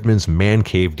return to Goodman's man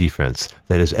cave defense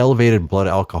that his elevated blood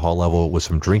alcohol level was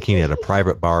from drinking at a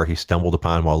private bar he stumbled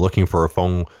upon while looking for a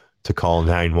phone to call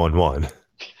 911.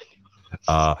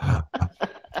 A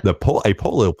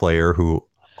polo player who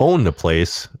owned the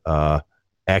place,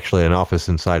 actually an office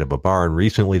inside of a bar, and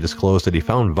recently disclosed that he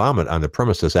found vomit on the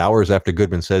premises hours after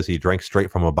Goodman says he drank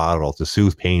straight from a bottle to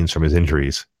soothe pains from his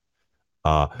injuries.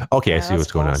 Okay, I see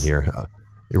what's going on here.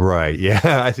 Right. Yeah,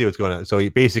 I see what's going on. So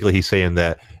he's saying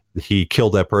that he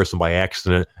killed that person by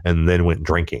accident and then went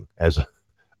drinking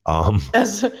um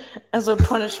as as a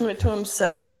punishment to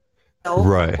himself.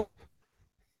 right.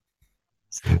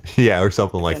 Yeah, or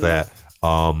something like Goodness.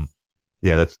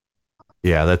 that.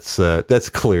 Yeah, that's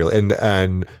clear.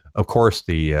 And of course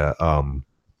the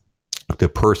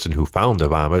person who found the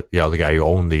vomit, the guy who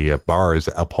owned the bar is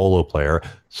a polo player.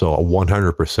 So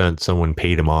 100% someone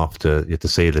paid him off to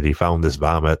say that he found this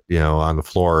vomit, on the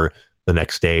floor the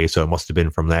next day. So it must have been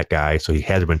from that guy. So he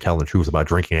had to have been telling the truth about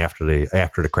drinking after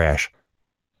the crash.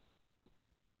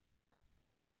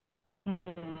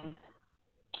 Mm,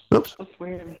 Oops. that's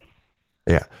weird.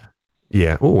 Yeah.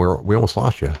 Yeah. Oh, we almost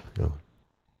lost you.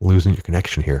 Losing your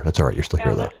connection here. That's all right. You're still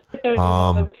here Yeah, though. that's a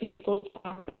lot of people.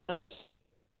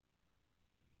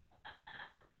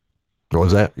 What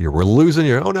was that? We're losing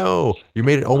you. Oh no! You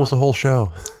made it almost a whole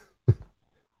show.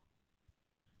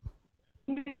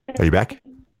 Are you back?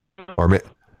 Or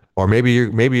maybe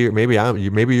you're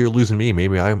losing me.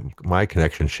 Maybe my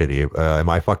connection's shitty. Am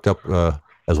I fucked up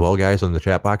as well, guys, on the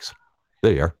chat box?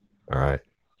 There you are. All right.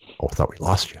 Oh, I thought we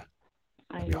lost you.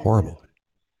 That'd be horrible.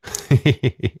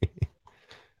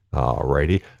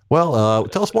 Alrighty. Well,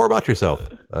 tell us more about yourself.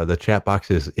 The chat box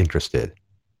is interested.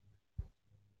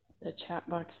 The chat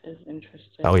box is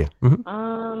interested. Oh yeah.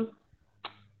 Mm-hmm.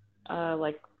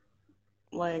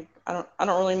 Like I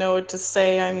don't really know what to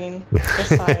say. I mean,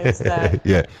 besides that.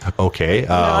 Yeah. Okay.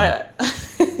 Like,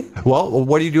 well,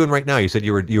 what are you doing right now? You said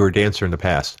you were a dancer in the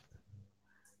past.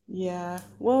 Yeah.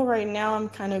 Well, right now I'm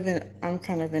kind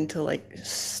of into like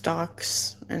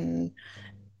stocks and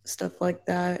stuff like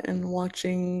that, and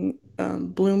watching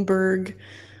Bloomberg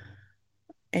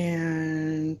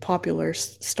and popular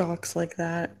stocks like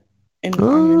that. And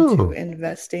I'm into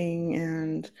investing,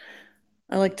 and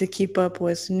I like to keep up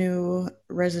with new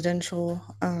residential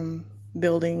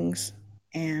buildings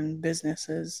and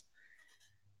businesses.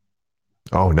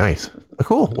 Oh, nice.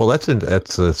 Cool. Well, that's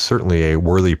certainly a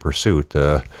worthy pursuit.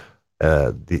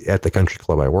 At the country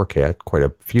club I work at, quite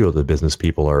a few of the business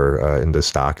people are into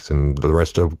stocks, and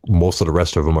most of the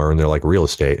rest of them are in there like real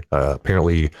estate.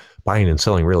 Apparently, buying and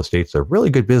selling real estate is a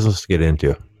really good business to get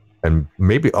into, and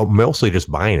maybe mostly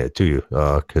just buying it too,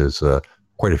 because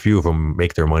quite a few of them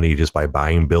make their money just by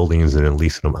buying buildings and then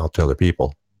leasing them out to other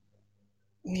people.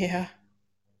 Yeah.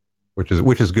 Which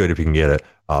is good if you can get it.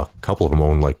 A couple of them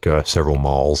own like several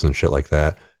malls and shit like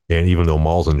that. And even though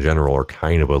malls in general are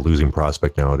kind of a losing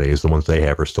prospect nowadays, the ones they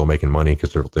have are still making money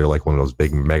because they're like one of those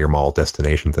big mega mall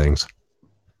destination things.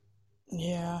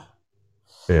 Yeah.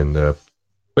 And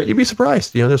but you'd be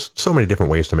surprised. There's so many different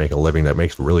ways to make a living that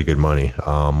makes really good money.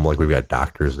 Like we've got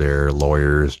doctors there,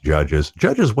 lawyers, judges.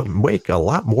 Judges make a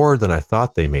lot more than I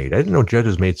thought they made. I didn't know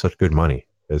judges made such good money.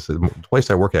 The place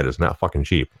I work at is not fucking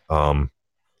cheap. And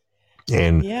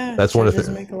Yeah, that's one of the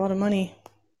judges make a lot of money.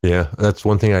 Yeah, that's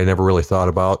one thing I never really thought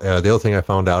about. The other thing I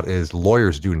found out is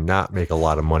lawyers do not make a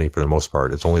lot of money for the most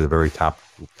part. It's only the very top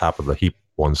of the heap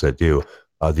ones that do.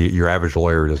 Your average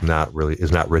lawyer is not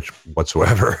rich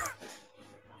whatsoever.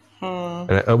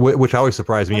 And, which always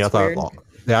surprised me. That's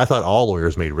I thought all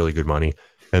lawyers made really good money,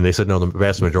 and they said no. The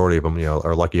vast majority of them,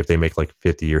 are lucky if they make like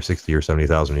 50 or 60 or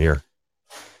 70,000 a year.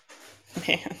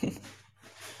 Man.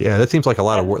 Yeah, that seems like a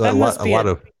lot of work. A lot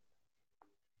of.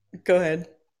 Go ahead.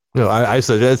 No, I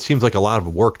said it seems like a lot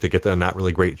of work to get a not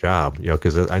really great job,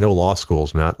 because I know law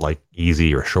school's not like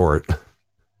easy or short.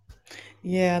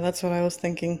 Yeah, that's what I was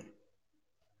thinking.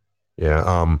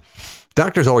 Yeah.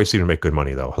 Doctors always seem to make good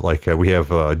money though. Like we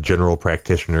have general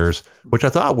practitioners, which I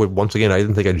thought would, once again, I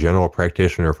didn't think a general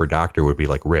practitioner for doctor would be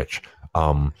like rich.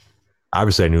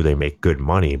 Obviously I knew they make good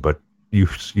money, but you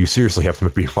seriously have to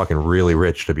be fucking really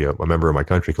rich to be a member of my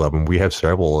country club. And we have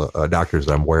several doctors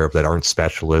that I'm aware of that aren't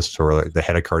specialists or like the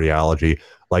head of cardiology.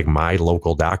 Like my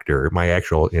local doctor, my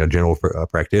actual general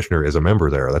practitioner is a member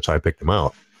there. That's how I picked him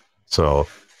out. So,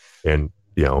 and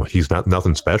he's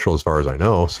nothing special as far as I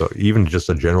know. So even just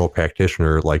a general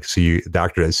practitioner, like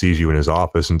doctor that sees you in his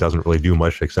office and doesn't really do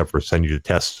much except for send you to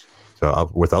tests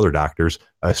with other doctors,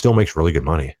 still makes really good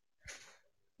money.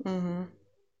 Mm-hmm.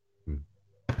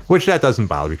 Which that doesn't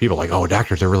bother me. People are like, oh,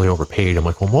 doctors are really overpaid. I'm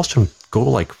like, well, most of them go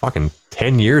like fucking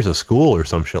 10 years of school or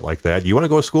some shit like that. You want to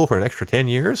go to school for an extra 10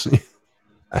 years?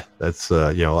 That's,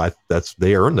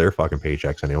 they earn their fucking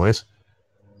paychecks anyways.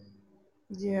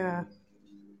 Yeah.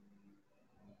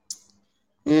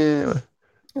 Yeah. It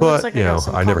But, looks like I got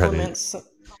some I never had compliments.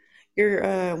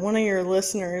 You're one of your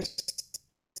listeners.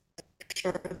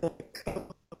 Sure, the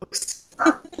co-host.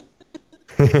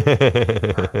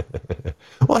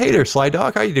 Well, hey there, Sly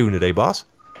Dog. How you doing today, boss?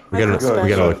 We got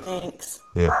Special, thanks.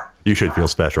 Yeah, you should feel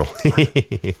special.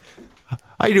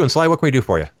 How you doing, Sly? What can we do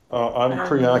for you? I I'm have no idea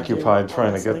preoccupied what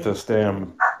trying to get honestly. this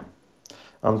damn.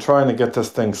 I'm trying to get this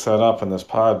thing set up in this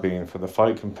pod bean for the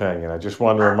fight companion. I just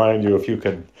wanted to remind you if you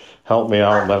could help me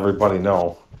out and let everybody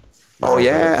know. You Oh know that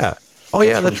yeah. Oh it's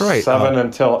yeah, from that's right. 7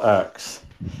 until X.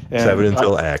 Seven And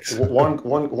until X.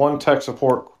 one tech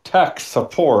support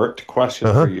question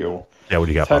for Uh-huh. you. Yeah, what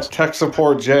do you got, boss? Tech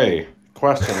support J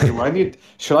question.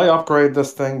 Should I upgrade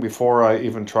this thing before I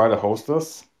even try to host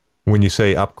this? When you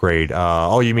say upgrade,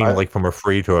 you mean I like from a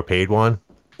free to a paid one?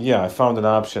 Yeah, I found an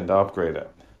option to upgrade it.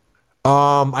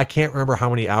 I can't remember how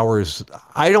many hours.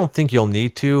 I don't think you'll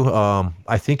need to.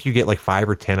 I think you get like 5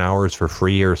 or 10 hours for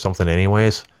free or something,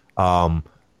 anyways. Um,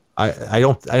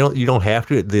 you don't have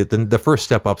to. The first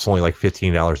step up's only like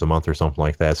 $15 a month or something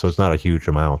like that, so it's not a huge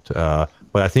amount.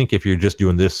 But I think if you're just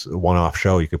doing this one-off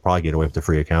show, you could probably get away with a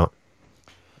free account.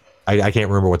 I can't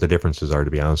remember what the differences are,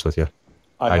 to be honest with you.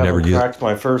 I I never haven't use. cracked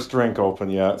my first drink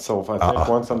open yet, so if I think Uh-uh.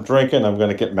 once I'm drinking, I'm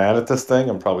going to get mad at this thing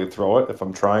and probably throw it. If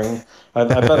I'm trying, I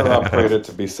better upgrade it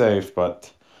to be safe. But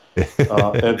You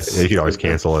can always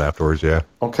cancel it afterwards. Yeah.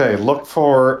 okay. Look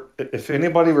for if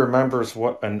anybody remembers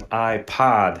what an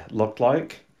iPod looked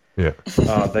like. Yeah.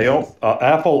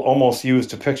 Apple almost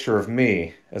used a picture of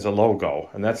me as a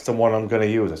logo, and that's the one I'm going to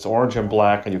use. It's orange and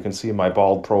black, and you can see my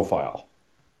bald profile.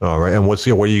 All right. And what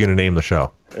are you going to name the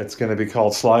show? It's going to be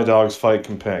called Sly Dog's Fight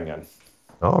Companion.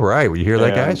 All right. Well, you hear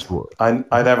that, And guys?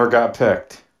 I never got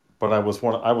picked, but I was a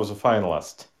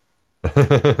finalist.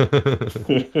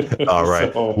 All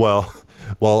right.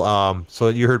 So So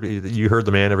you heard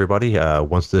the man, everybody.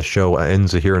 Once this show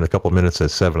ends here in a couple of minutes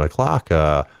at 7 o'clock,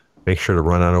 make sure to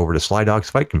run on over to Sly Dog's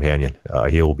Fight Companion.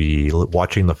 He'll be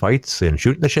watching the fights and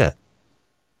shooting the shit.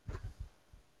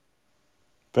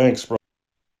 thanks, bro.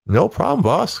 No problem,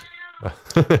 boss.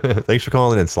 Thanks for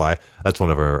calling in, Sly. That's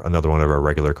another one of our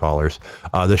regular callers.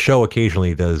 The show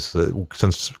occasionally does,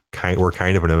 since we're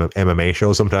kind of an MMA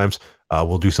show. Sometimes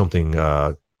we'll do something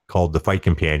called the Fight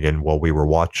Companion, while we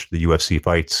watch the UFC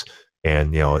fights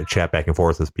and chat back and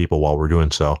forth with people while we're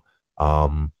doing so,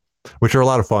 which are a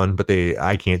lot of fun. But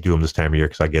I can't do them this time of year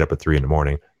because I get up at 3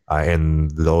 a.m.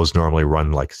 And those normally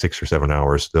run like 6 or 7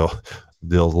 hours.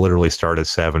 They'll literally start at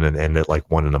 7 and end at like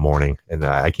 1 a.m. And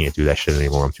I can't do that shit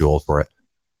anymore. I'm too old for it.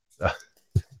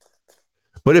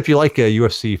 But if you like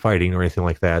UFC fighting or anything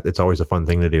like that, it's always a fun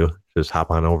thing to do. Just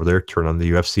hop on over there, turn on the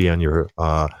UFC on your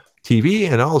TV,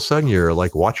 and all of a sudden you're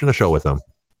like watching a show with them.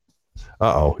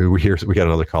 We got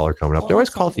another caller coming up. They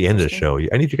always call it the end of the show.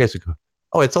 I need you guys to go.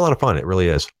 Oh, it's a lot of fun. It really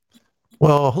is.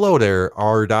 Well, hello there,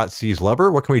 R.C's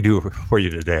lover. What can we do for you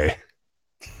today?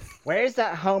 Where's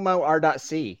that homo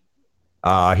R.C?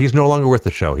 He's no longer with the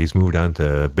show. He's moved on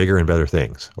to bigger and better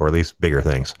things, or at least bigger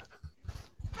things.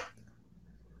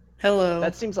 Hello.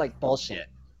 That seems like bullshit.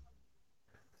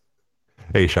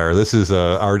 Hey, Shire, this is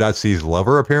R.C's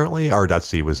lover, apparently.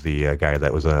 R.C was the guy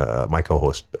that was my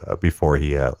co-host before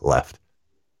he left.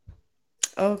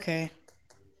 Okay.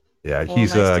 Yeah, Well,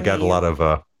 he's nice to got meet a lot you.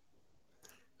 of...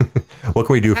 what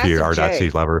can we do for you, Passive J.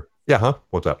 R.C's lover? Yeah, huh?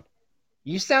 What's up?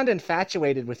 You sound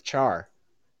infatuated with Char.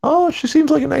 Oh, she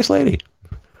seems like a nice lady.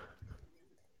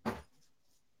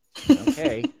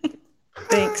 Okay.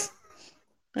 Thanks.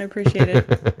 I appreciate it.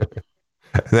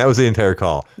 And that was the entire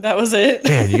call. That was it.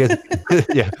 Man, you guys...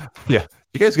 yeah. You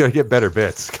guys got to get better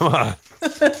bits. Come on.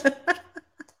 That's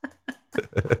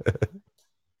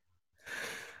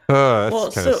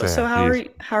Well, kind of sad. so Jeez.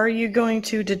 how are you going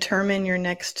to determine your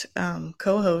next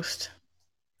co-host?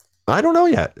 I don't know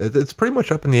yet. It's pretty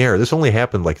much up in the air. This only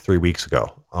happened like 3 weeks ago.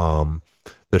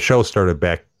 The show started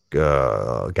back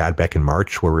in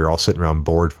March, where we were all sitting around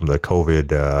bored from the COVID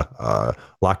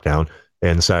lockdown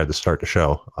and decided to start the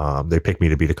show. They picked me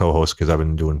to be the co-host because I've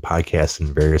been doing podcasts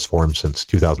in various forms since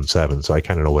 2007, so I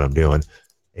kind of know what I'm doing.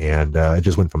 And it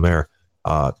just went from there.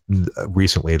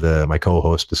 Recently, my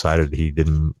co-host decided he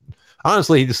didn't.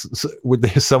 Honestly,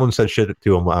 someone said shit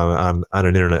to him on an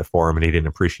internet forum, and he didn't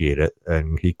appreciate it,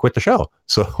 and he quit the show.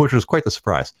 So, which was quite the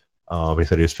surprise. He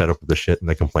said he was fed up with the shit and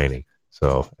the complaining.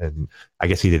 So, and I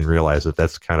guess he didn't realize that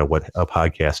that's kind of what a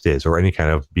podcast is, or any kind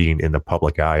of being in the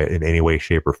public eye in any way,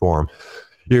 shape, or form.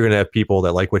 You're going to have people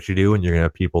that like what you do, and you're going to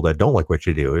have people that don't like what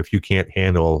you do. If you can't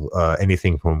handle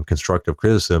anything from constructive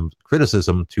criticism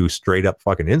to straight up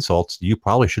fucking insults, you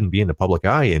probably shouldn't be in the public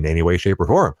eye in any way, shape, or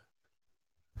form.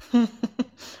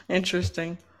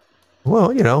 Interesting.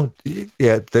 Well,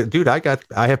 yeah, dude,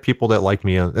 I have people that like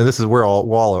me, and this is we're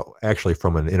all actually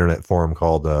from an internet forum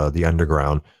called the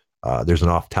Underground. There's an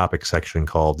off-topic section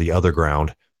called the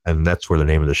OtherGround, and that's where the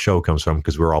name of the show comes from,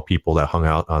 because we're all people that hung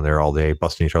out on there all day,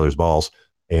 busting each other's balls,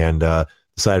 and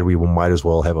decided we might as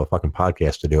well have a fucking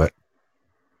podcast to do it.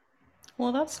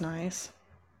 Well, that's nice.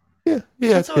 Yeah.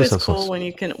 That's It gives always some cool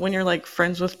when you're like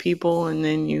friends with people and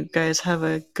then you guys have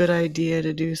a good idea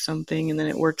to do something and then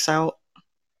it works out.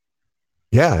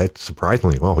 Yeah, it's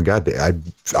surprisingly well. God,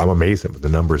 I'm amazed at the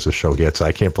numbers the show gets.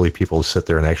 I can't believe people sit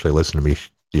there and actually listen to me,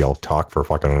 talk for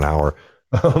fucking an hour.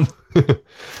 Um,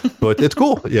 but it's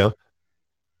cool. Yeah,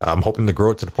 I'm hoping to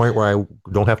grow it to the point where I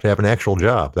don't have to have an actual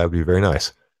job. That would be very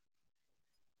nice.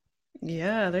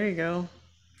 Yeah, there you go.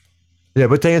 Yeah,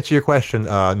 but to answer your question,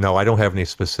 no, I don't have any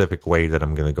specific way that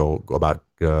I'm going to go about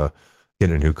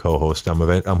getting a new co-host. I'm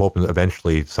hoping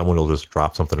eventually someone will just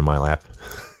drop something in my lap.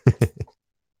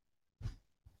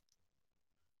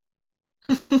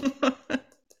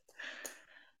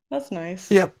 That's nice.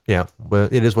 Yep, yeah,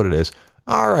 but it is what it is.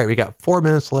 All right, we got 4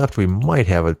 minutes left. We might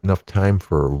have enough time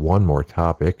for one more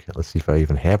topic. Let's see if I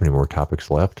even have any more topics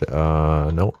left.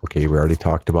 No, okay, we already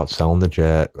talked about selling the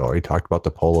jet. We already talked about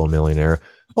the Polo Millionaire.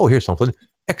 Oh, here's something.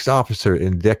 Ex-officer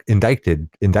indicted.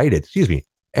 Excuse me.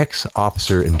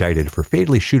 Ex-officer indicted for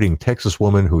fatally shooting Texas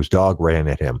woman whose dog ran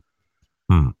at him.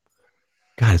 God,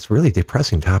 it's really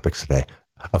depressing topics today.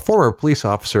 A former police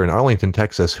officer in Arlington,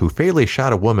 Texas, who fatally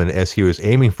shot a woman as he was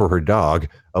aiming for her dog,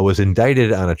 was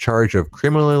indicted on a charge of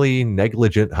criminally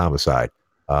negligent homicide.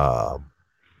 Well,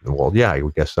 yeah, I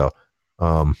would guess so.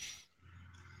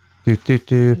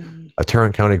 A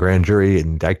Tarrant County grand jury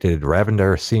indicted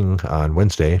Ravinder Singh on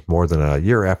Wednesday, more than a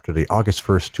year after the August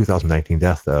 1st, 2019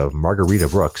 death of Margarita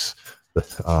Brooks.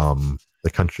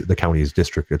 The county's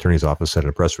district attorney's office said in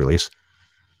a press release.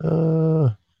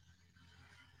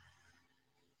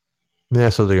 Yeah,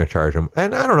 so they're gonna charge him,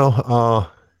 and I don't know.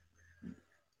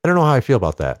 I don't know how I feel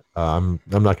about that. I'm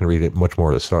not gonna read it much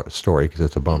more of the story because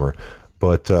it's a bummer.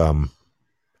 But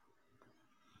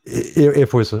if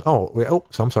it was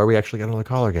so I'm sorry, we actually got another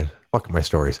caller again. Fuck my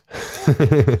stories.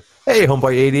 Hey,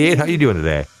 homeboy 88, how you doing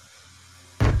today?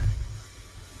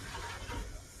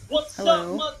 What's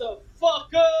Hello. up,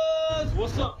 motherfuckers?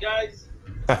 What's up, guys?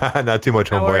 Not too much,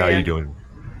 How homeboy. are How you ya? doing?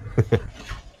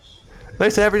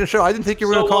 Nice to have you on the show. I didn't think you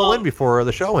were gonna call in before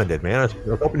the show ended, man. I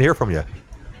was hoping to hear from you.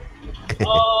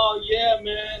 Oh, yeah,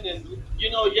 man. And,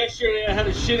 yesterday I had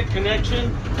a shitty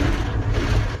connection.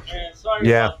 And sorry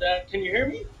about that. Can you hear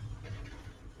me?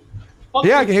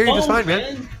 Yeah, I can hear you just fine,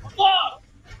 man. Fuck!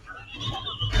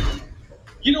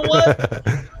 You know what?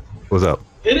 What's up?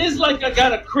 It is like I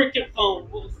got a cricket phone.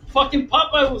 Well, fucking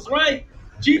Popeye was right.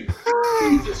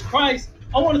 Jesus Christ.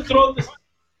 I want to throw this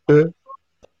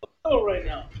right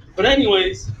now. But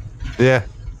anyways, Yeah.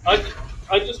 I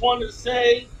just wanted to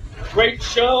say, great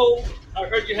show. I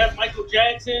heard you have Michael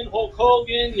Jackson, Hulk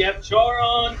Hogan, you have Char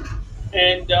on,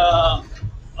 and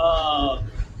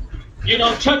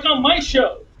check out my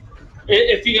show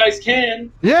if you guys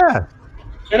can. Yeah.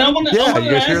 And I want to. Yeah,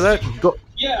 you guys hear that? Go.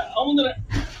 Yeah, I wanted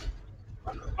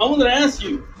to ask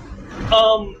you.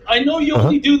 I know you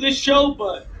only do this show,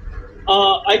 but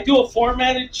I do a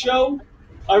formatted show.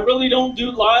 I really don't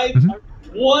do live. Mm-hmm.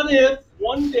 What if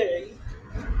one day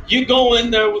you go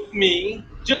in there with me,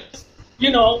 just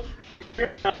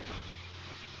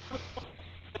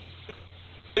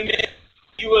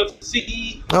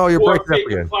UFC, Oh, you're who our breaking up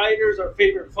favorite again. fighters, our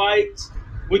favorite fights.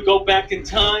 We go back in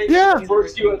time. Yeah.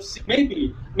 First UFC,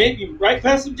 maybe, right,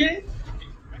 Pastor Jay?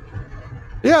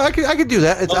 Yeah, I could do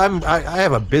that. I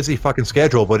have a busy fucking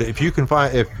schedule, but if we can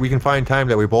find time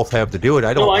that we both have to do it,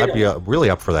 I'd be really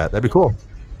up for that. That'd be cool.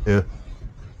 Yeah.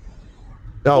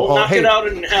 We'll knock it out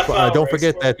in half hour. Don't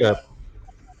forget that.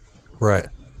 Right.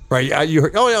 Yeah, you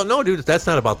heard, no, dude, that's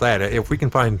not about that. If we can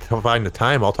find the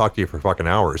time, I'll talk to you for fucking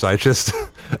hours. It's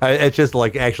just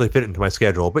like actually fit it into my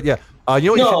schedule. But yeah, you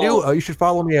know what you should do? You should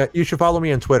follow me. You should follow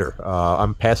me on Twitter.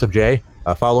 I'm Passive J.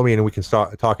 Follow me, and we can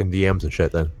start talking DMs and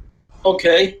shit then.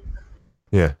 Okay.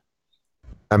 Yeah.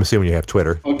 I'm assuming you have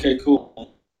Twitter. Okay,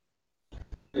 cool.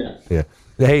 Yeah. Yeah.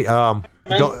 Hey, and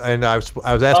I was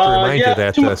asked to remind you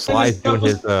that Sly's doing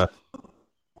his.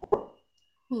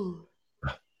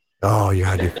 Oh,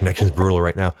 yeah, your connection's brutal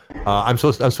right now. I'm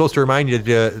supposed to remind you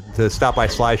to stop by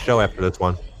Sly's show after this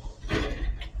one.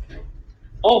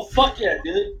 Oh, fuck yeah,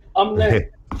 dude! I'm there.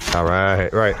 All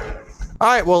right. All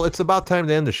right, well, it's about time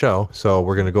to end the show, so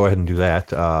we're going to go ahead and do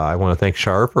that. I want to thank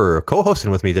Shar for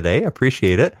co-hosting with me today. I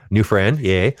appreciate it. New friend,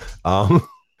 yay.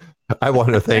 I want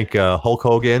to thank Hulk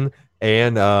Hogan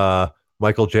and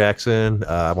Michael Jackson.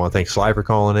 I want to thank Sly for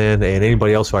calling in, and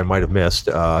anybody else who I might have missed.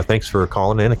 Thanks for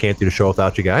calling in. I can't do the show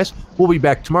without you guys. We'll be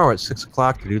back tomorrow at 6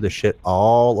 o'clock to do this shit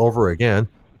all over again.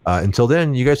 Until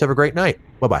then, you guys have a great night.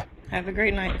 Bye-bye. Have a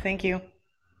great night. Thank you.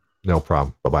 No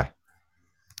problem. Bye-bye.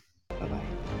 Bye-bye.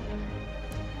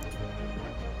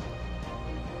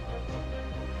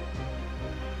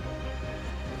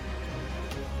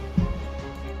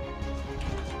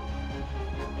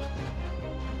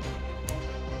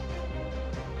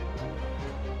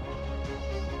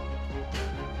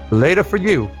 Later for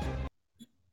you.